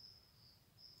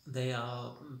they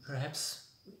are perhaps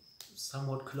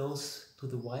somewhat close to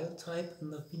the wild type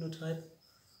in the phenotype.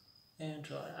 and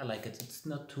I like it. It's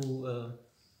not too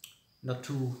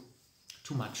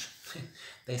much.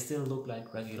 They still look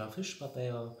like regular fish, but they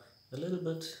are a little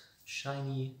bit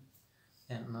shiny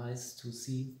and nice to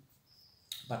see,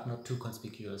 but not too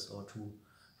conspicuous or too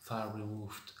far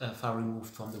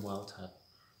removed from the wild type.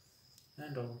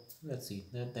 And let's see,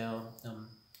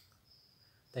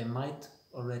 they might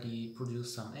already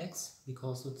produce some eggs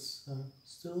because it's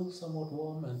still somewhat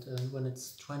warm, and when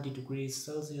it's 20 degrees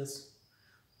Celsius,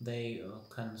 they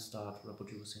can start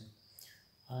reproducing.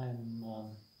 I'm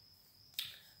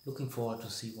looking forward to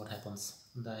see what happens,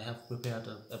 and I have prepared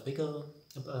a bigger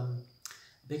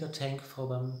tank for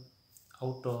them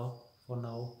outdoor for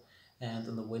now, and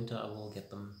in the winter I will get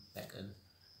them back in.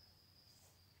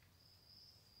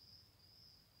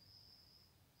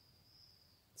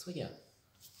 So yeah,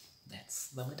 that's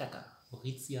the Medaka,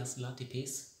 Orizias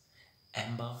latipes,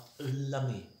 amber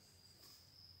lame.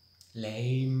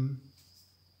 Lame.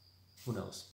 Who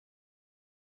knows?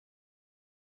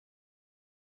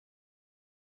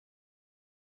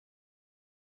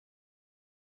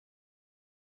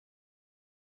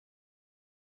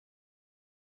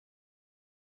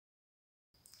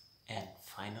 And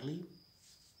finally,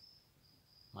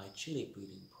 my chili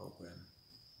breeding program.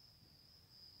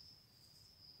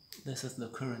 This is the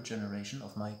current generation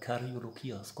of my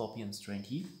Caryolochia scorpion strain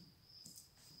T.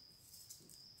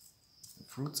 The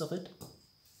fruits of it.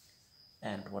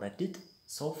 And what I did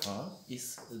so far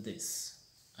is this.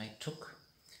 I took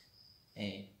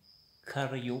a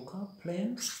Carioca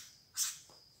plant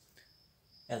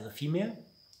as a female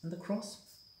in the cross,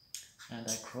 and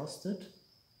I crossed it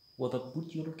with a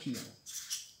Butyolochia.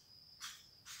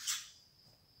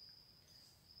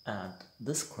 And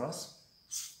this cross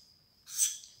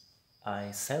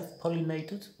I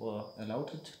self-pollinated, or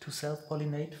allowed it to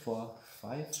self-pollinate for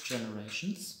 5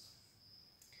 generations.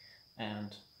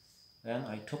 And then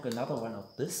I took another one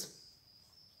of this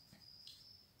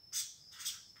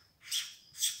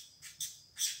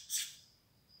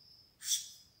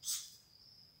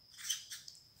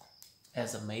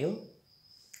as a male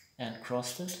and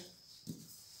crossed it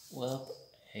with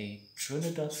a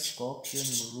Trinidad Scorpion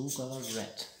Moruga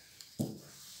Red.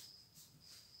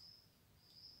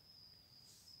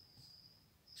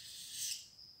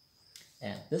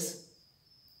 And this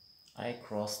I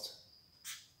crossed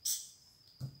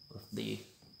with the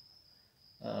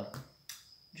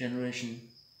Generation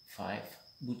 5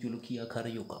 Butyolochia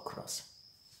Carioca cross.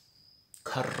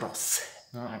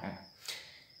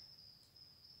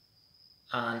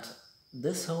 And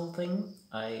this whole thing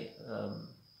I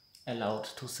allowed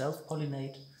to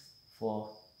self-pollinate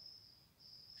for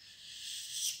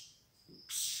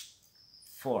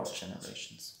 4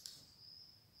 generations.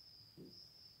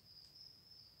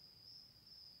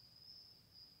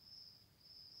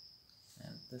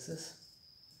 And this is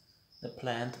the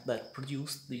plant that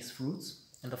produced these fruits.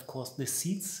 And of course the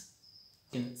seeds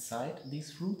inside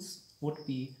these fruits would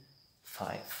be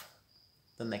 5,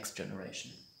 the next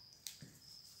generation.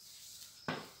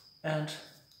 And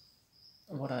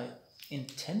what I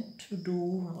intend to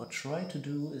do, or try to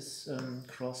do, is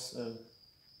cross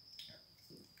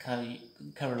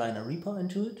Carolina Reaper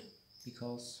into it,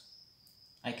 because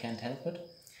I can't help it.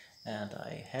 And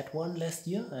I had one last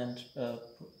year and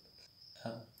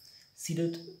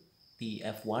seeded the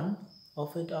F1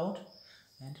 of it out,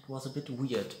 and it was a bit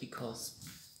weird because,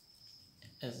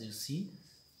 as you see,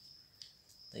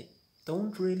 they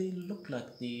don't really look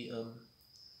like the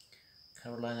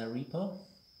Carolina Reaper,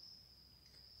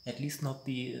 at least not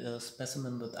the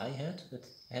specimen that I had. It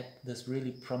had this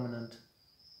really prominent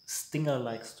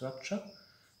stinger-like structure.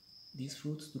 These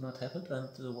fruits do not have it, and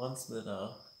the ones that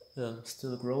are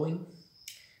still growing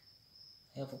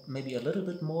have maybe a little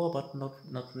bit more, but not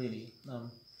really.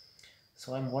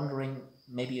 So I'm wondering,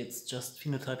 maybe it's just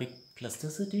phenotypic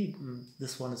plasticity.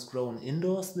 This one is grown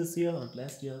indoors this year, and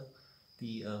last year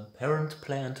the parent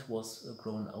plant was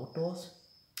grown outdoors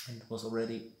and was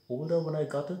already older when I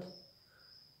got it.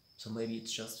 So maybe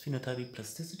it's just phenotypic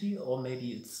plasticity, or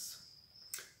maybe it's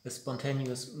a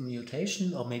spontaneous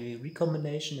mutation, or maybe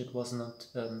recombination. It was not,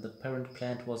 the parent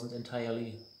plant wasn't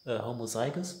entirely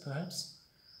homozygous, perhaps.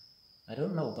 I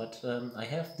don't know, but I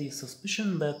have the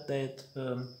suspicion that that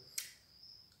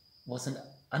was an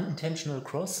unintentional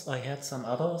cross. I had some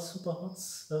other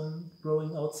superhots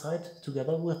growing outside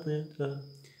together with the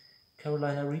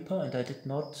Carolina Reaper, and I did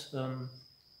not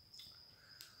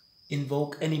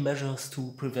invoke any measures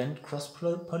to prevent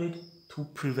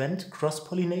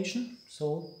cross-pollination.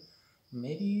 So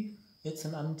maybe it's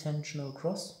an unintentional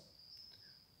cross.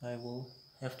 I will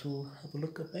have to have a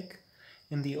look back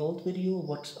in the old video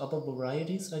what other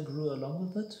varieties I grew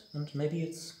along with it, and maybe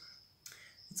it's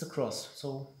it's a cross,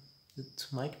 so it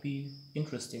might be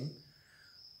interesting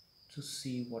to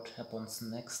see what happens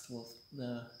next with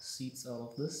the seeds out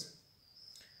of this.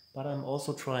 But I'm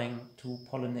also trying to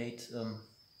pollinate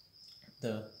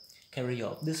the carrier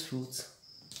of these fruits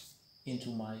into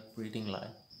my breeding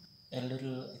line. A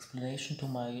little explanation to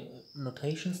my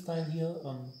notation style here.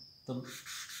 The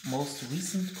most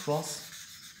recent cross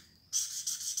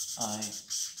I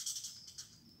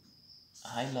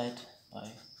highlight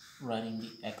by writing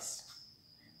the X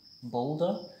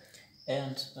bolder,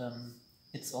 and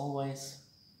it's always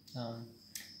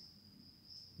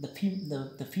the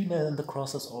female in the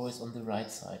cross is always on the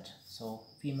right side. So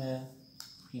female,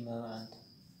 and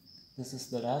this is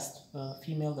the last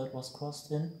female that was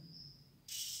crossed in.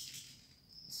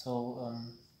 So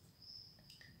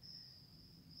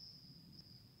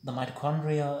the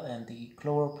mitochondria and the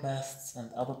chloroplasts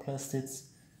and other plastids,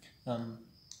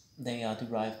 they are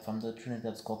derived from the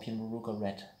Trinidad scorpion verruca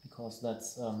red, because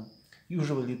that's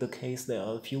usually the case. There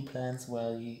are a few plants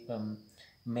where the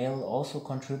male also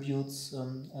contributes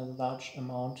a large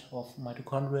amount of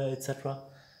mitochondria, etc.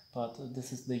 But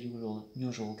this is the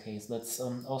usual case. That's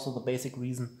also the basic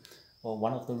reason, or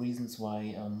one of the reasons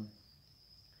why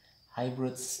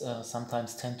hybrids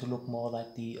sometimes tend to look more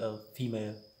like the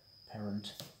female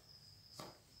parent.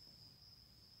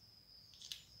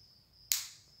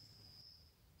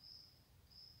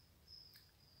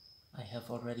 I have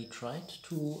already tried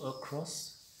to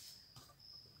cross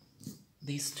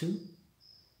these two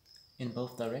in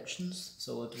both directions,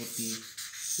 so it would be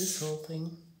this whole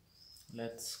thing.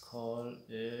 Let's call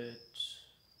it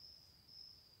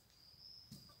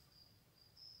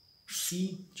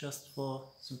C, just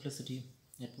for simplicity.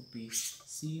 It would be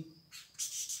C,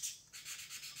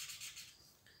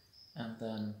 and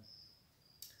then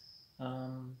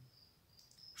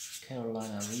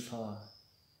Carolina Reaper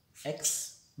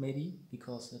X, maybe,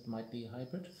 because it might be a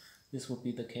hybrid. This would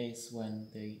be the case when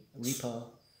the Reaper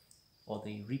or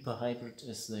the Reaper hybrid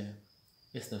is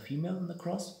the female in the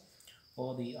cross,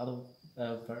 or the other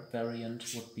variant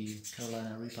would be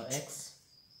Carolina Reaper X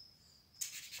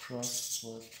crossed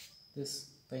with this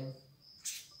thing,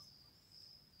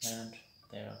 and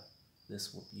there,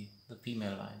 this would be the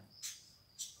female line.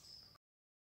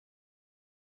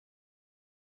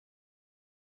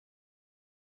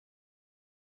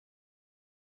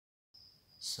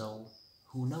 So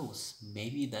who knows,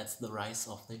 maybe that's the rise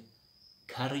of the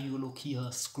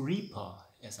Cariolochia screeper,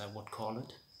 as I would call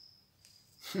it.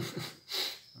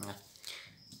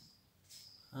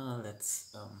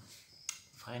 Let's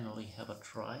finally have a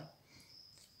try.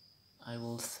 I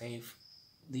will save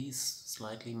these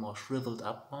slightly more shriveled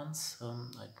up ones.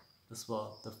 This were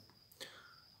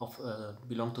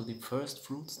belong to the first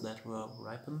fruits that were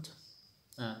ripened,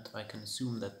 and I can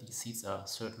assume that these seeds are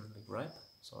certainly ripe,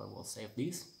 so I will save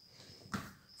these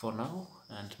for now,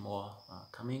 and more are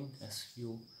coming, as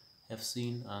you have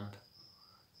seen, and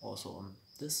also on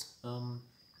this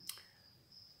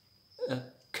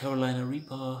Carolina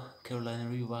Reaper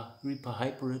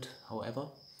hybrid. However,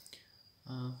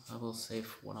 I will save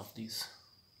one of these.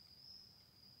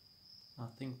 I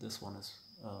think this one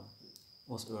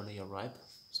was earlier ripe,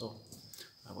 so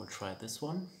I will try this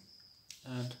one.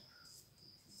 And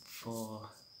for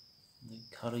the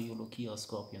Cariolochia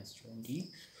scorpion strain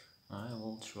D, I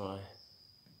will try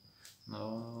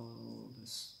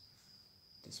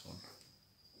this one,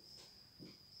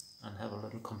 and have a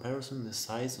little comparison. The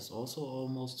size is also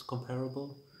almost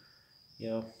comparable.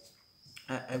 Yeah,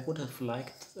 I would have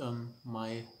liked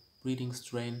my breeding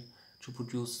strain to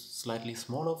produce slightly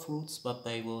smaller fruits, but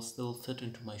they will still fit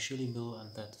into my chili mill,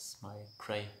 and that's my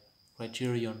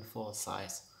criterion for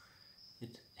size.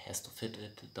 It has to fit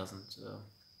it. It doesn't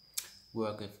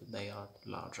work if they are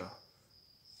larger.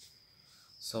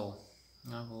 So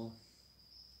I will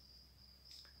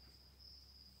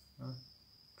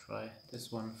try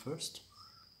this one first,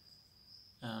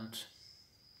 and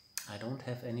I don't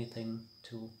have anything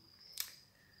to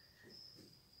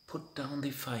put down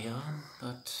the fire,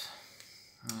 but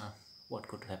what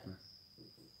could happen?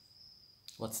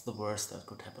 What's the worst that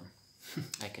could happen?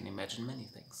 I can imagine many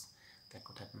things that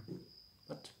could happen,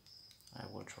 but I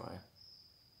will try.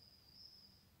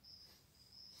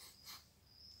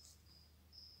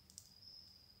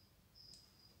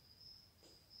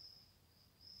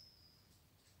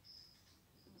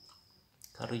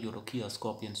 Cariolochia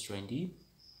scorpion strain D,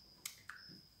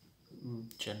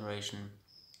 generation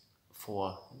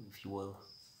 4, if you will.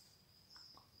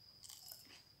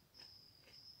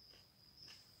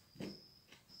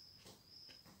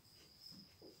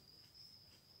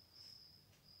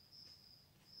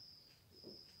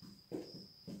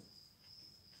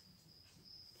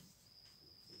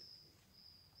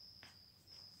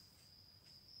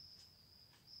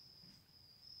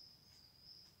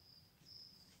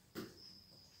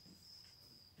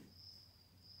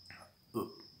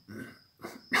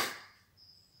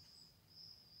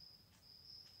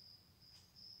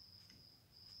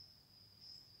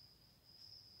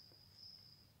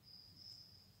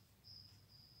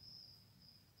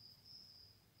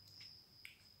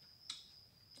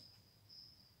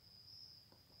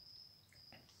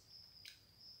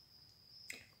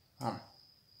 I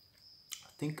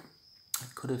think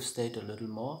it could have stayed a little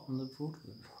more on the fruit.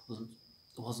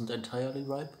 It wasn't entirely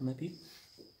ripe, maybe.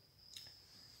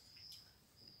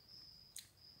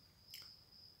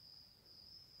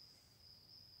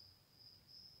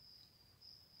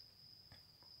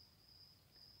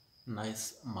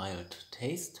 Nice mild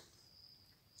taste.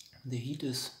 The heat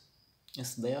is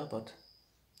there, but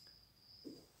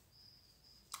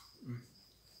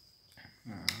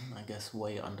I guess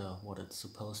way under what it's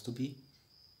supposed to be.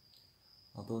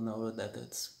 Although now that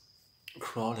it's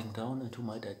crawling down into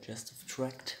my digestive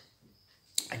tract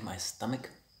and my stomach,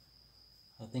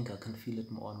 I think I can feel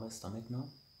it more on my stomach now.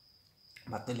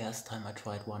 But the last time I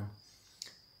tried one,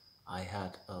 I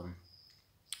had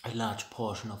a large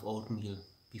portion of oatmeal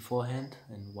beforehand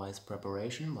in wise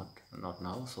preparation, but not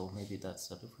now, so maybe that's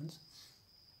the difference.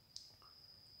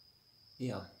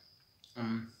 Yeah,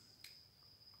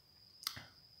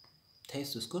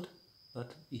 taste is good,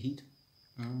 but the heat,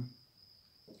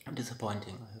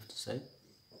 disappointing, I have to say.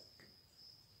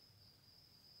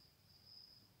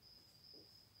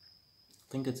 I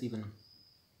think it's even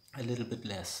a little bit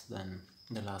less than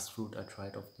the last fruit I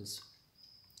tried of this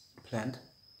plant.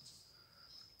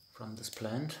 From this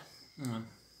plant.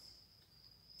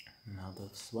 Now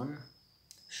this one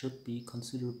should be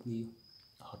considerably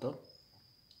hotter.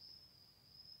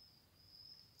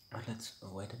 Let's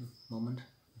wait a moment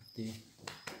if the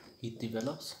heat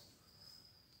develops.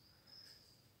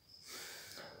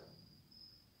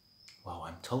 Wow,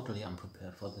 I'm totally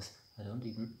unprepared for this. I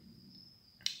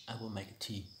will make a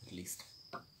tea at least.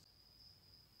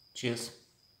 Cheers.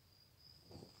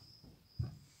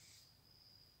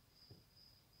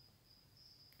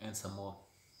 And some more.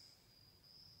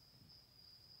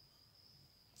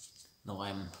 No,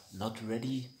 I'm not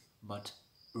ready, but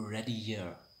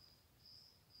readier.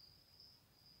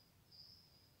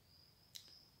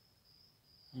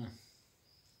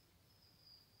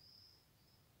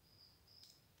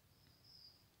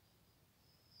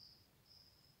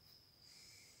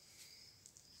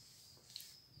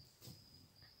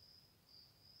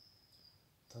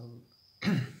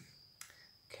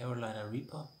 Carolina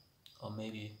Reaper, or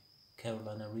maybe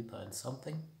Carolina Reaper and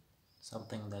something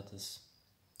that is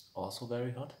also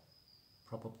very hot,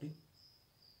 probably.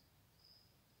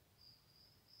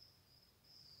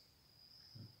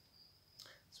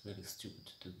 It's really stupid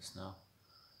to do this now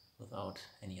without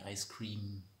any ice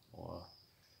cream. Or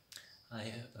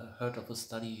I heard of a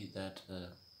study that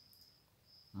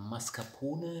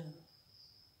mascarpone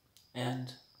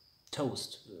and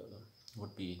toast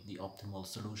would be the optimal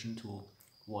solution to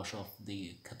wash off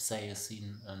the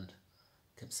capsaicin and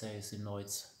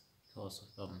capsaicinoids because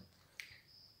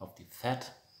of the fat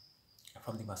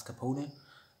from the mascarpone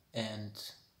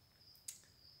and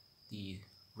the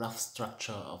rough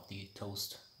structure of the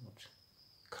toast would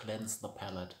cleanse the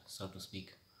palate, so to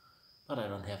speak. But I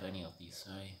don't have any of these.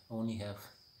 I only have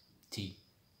tea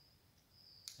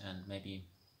and maybe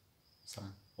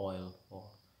some oil, or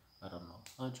I don't know.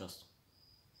 I'll just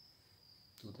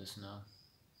do this now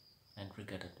and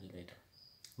regret it later.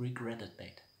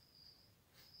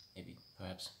 Maybe,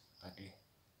 perhaps, ugly.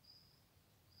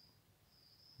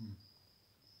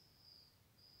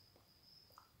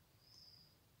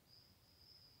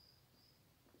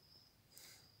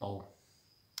 Oh,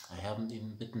 I haven't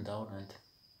even bitten down and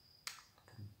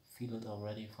I can feel it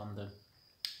already from the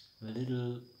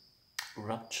little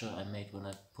rupture I made when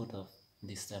I put off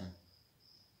the stem.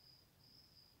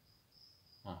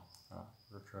 Oh,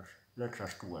 let's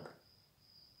just do it.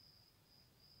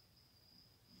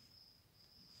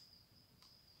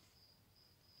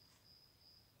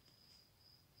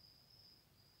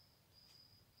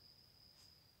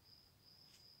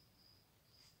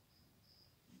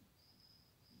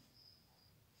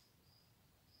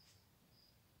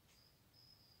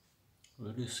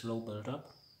 Really slow build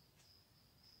up.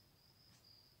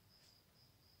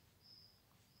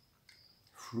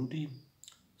 Fruity,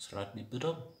 slightly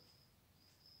bitter.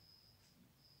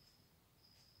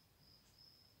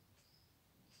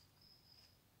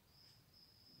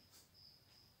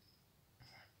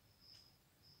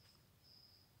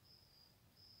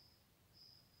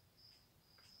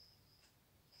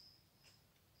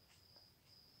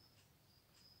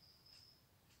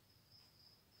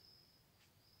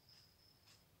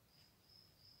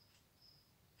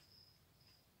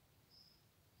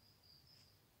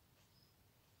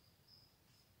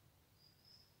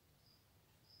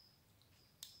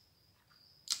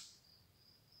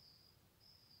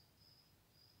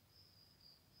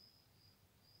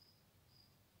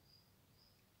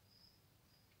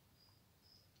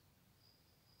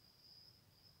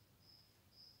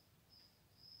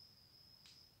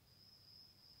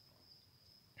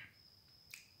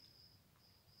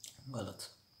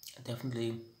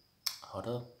 Definitely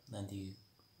hotter than the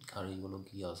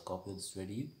Karyology or Scorpion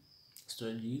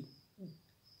strategy.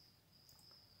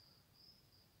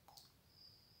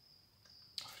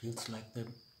 Feels like the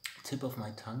tip of my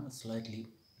tongue is slightly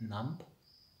numb.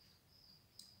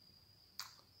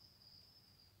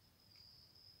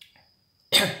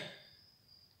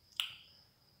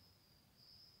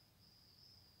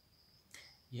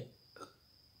 Yeah.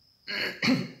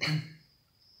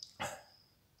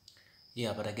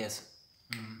 Yeah, but I guess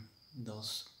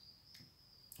those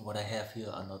what I have here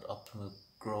are not optimal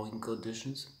growing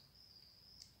conditions.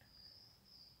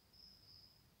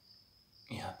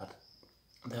 Yeah, but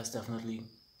there's definitely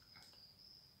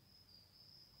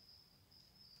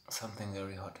something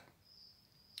very hot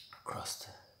crust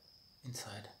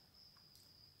inside.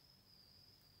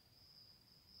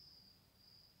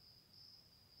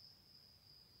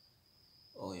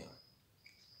 Oh yeah,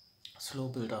 slow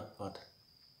build up, but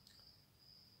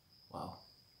wow.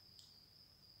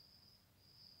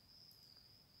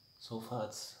 So far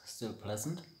it's still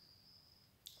pleasant.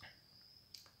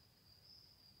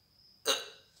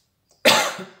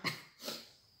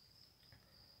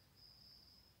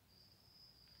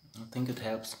 I think it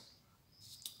helps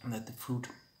that the fruit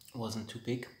wasn't too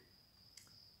big,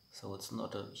 so it's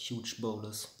not a huge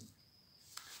bolus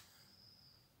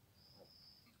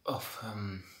of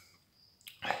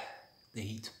the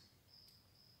heat.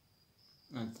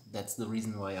 And that's the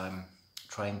reason why I'm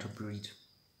trying to breed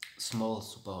small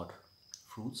super hot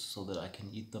fruits, so that I can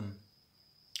eat them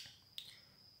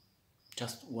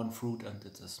just one fruit and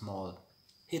it's a small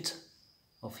hit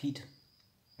of heat,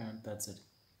 and that's it.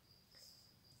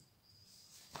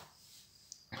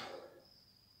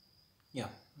 Yeah,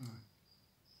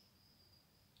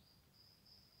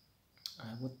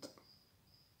 I would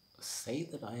say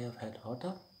that I have had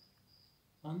hotter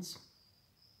ones,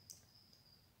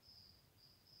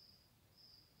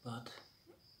 but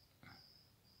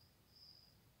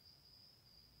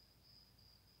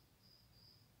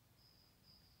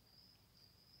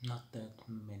not that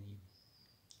many.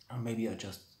 Or maybe I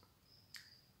just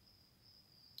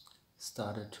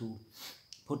started to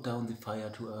put down the fire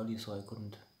too early, so I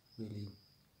couldn't really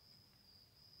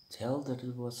tell that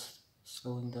it was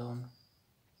slowing down.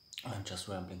 I'm just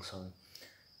rambling, sorry.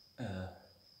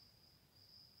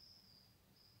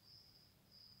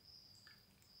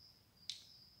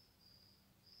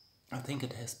 I think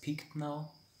it has peaked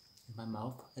now, in my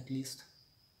mouth at least.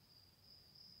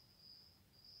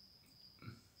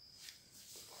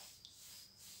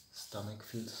 Stomach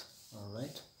feels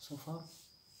alright so far.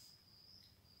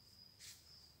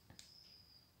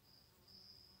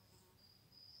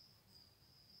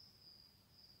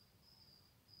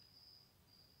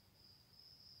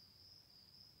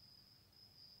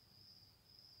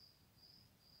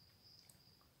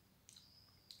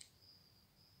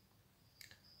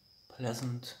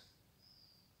 Pleasant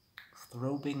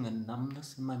throbbing and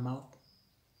numbness in my mouth.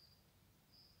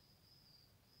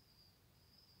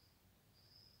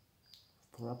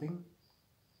 Throbbing.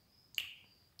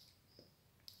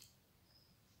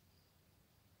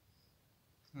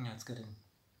 Yeah, it's getting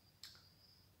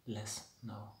less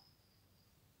now.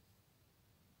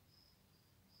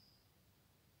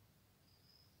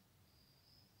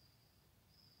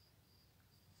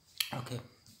 Okay,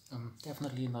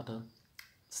 definitely not a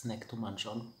snack to munch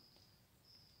on.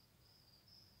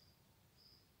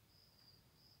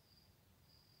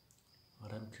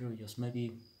 But I'm curious,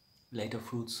 maybe later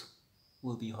fruits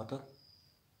will be hotter,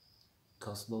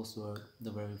 because those were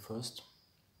the very first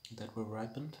that were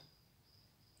ripened.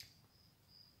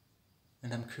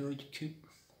 And I'm curious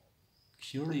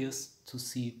to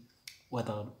see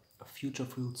whether future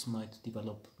fruits might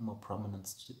develop more prominent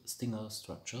stinger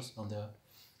structures on the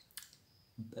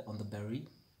berry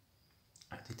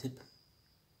at the tip.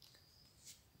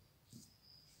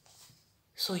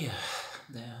 So yeah,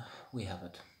 there we have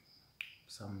it.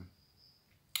 Some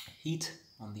heat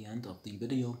on the end of the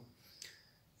video,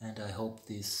 and I hope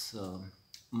this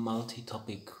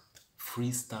multi-topic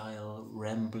freestyle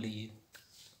rambly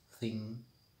thing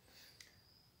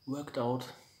worked out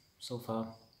so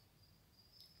far.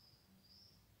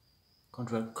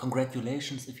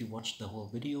 Congratulations if you watched the whole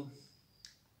video.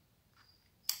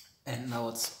 And now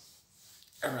it's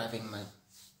arriving in my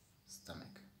stomach.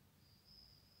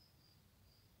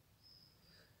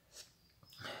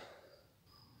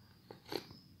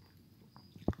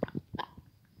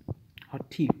 Hot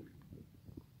tea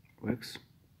works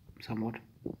somewhat.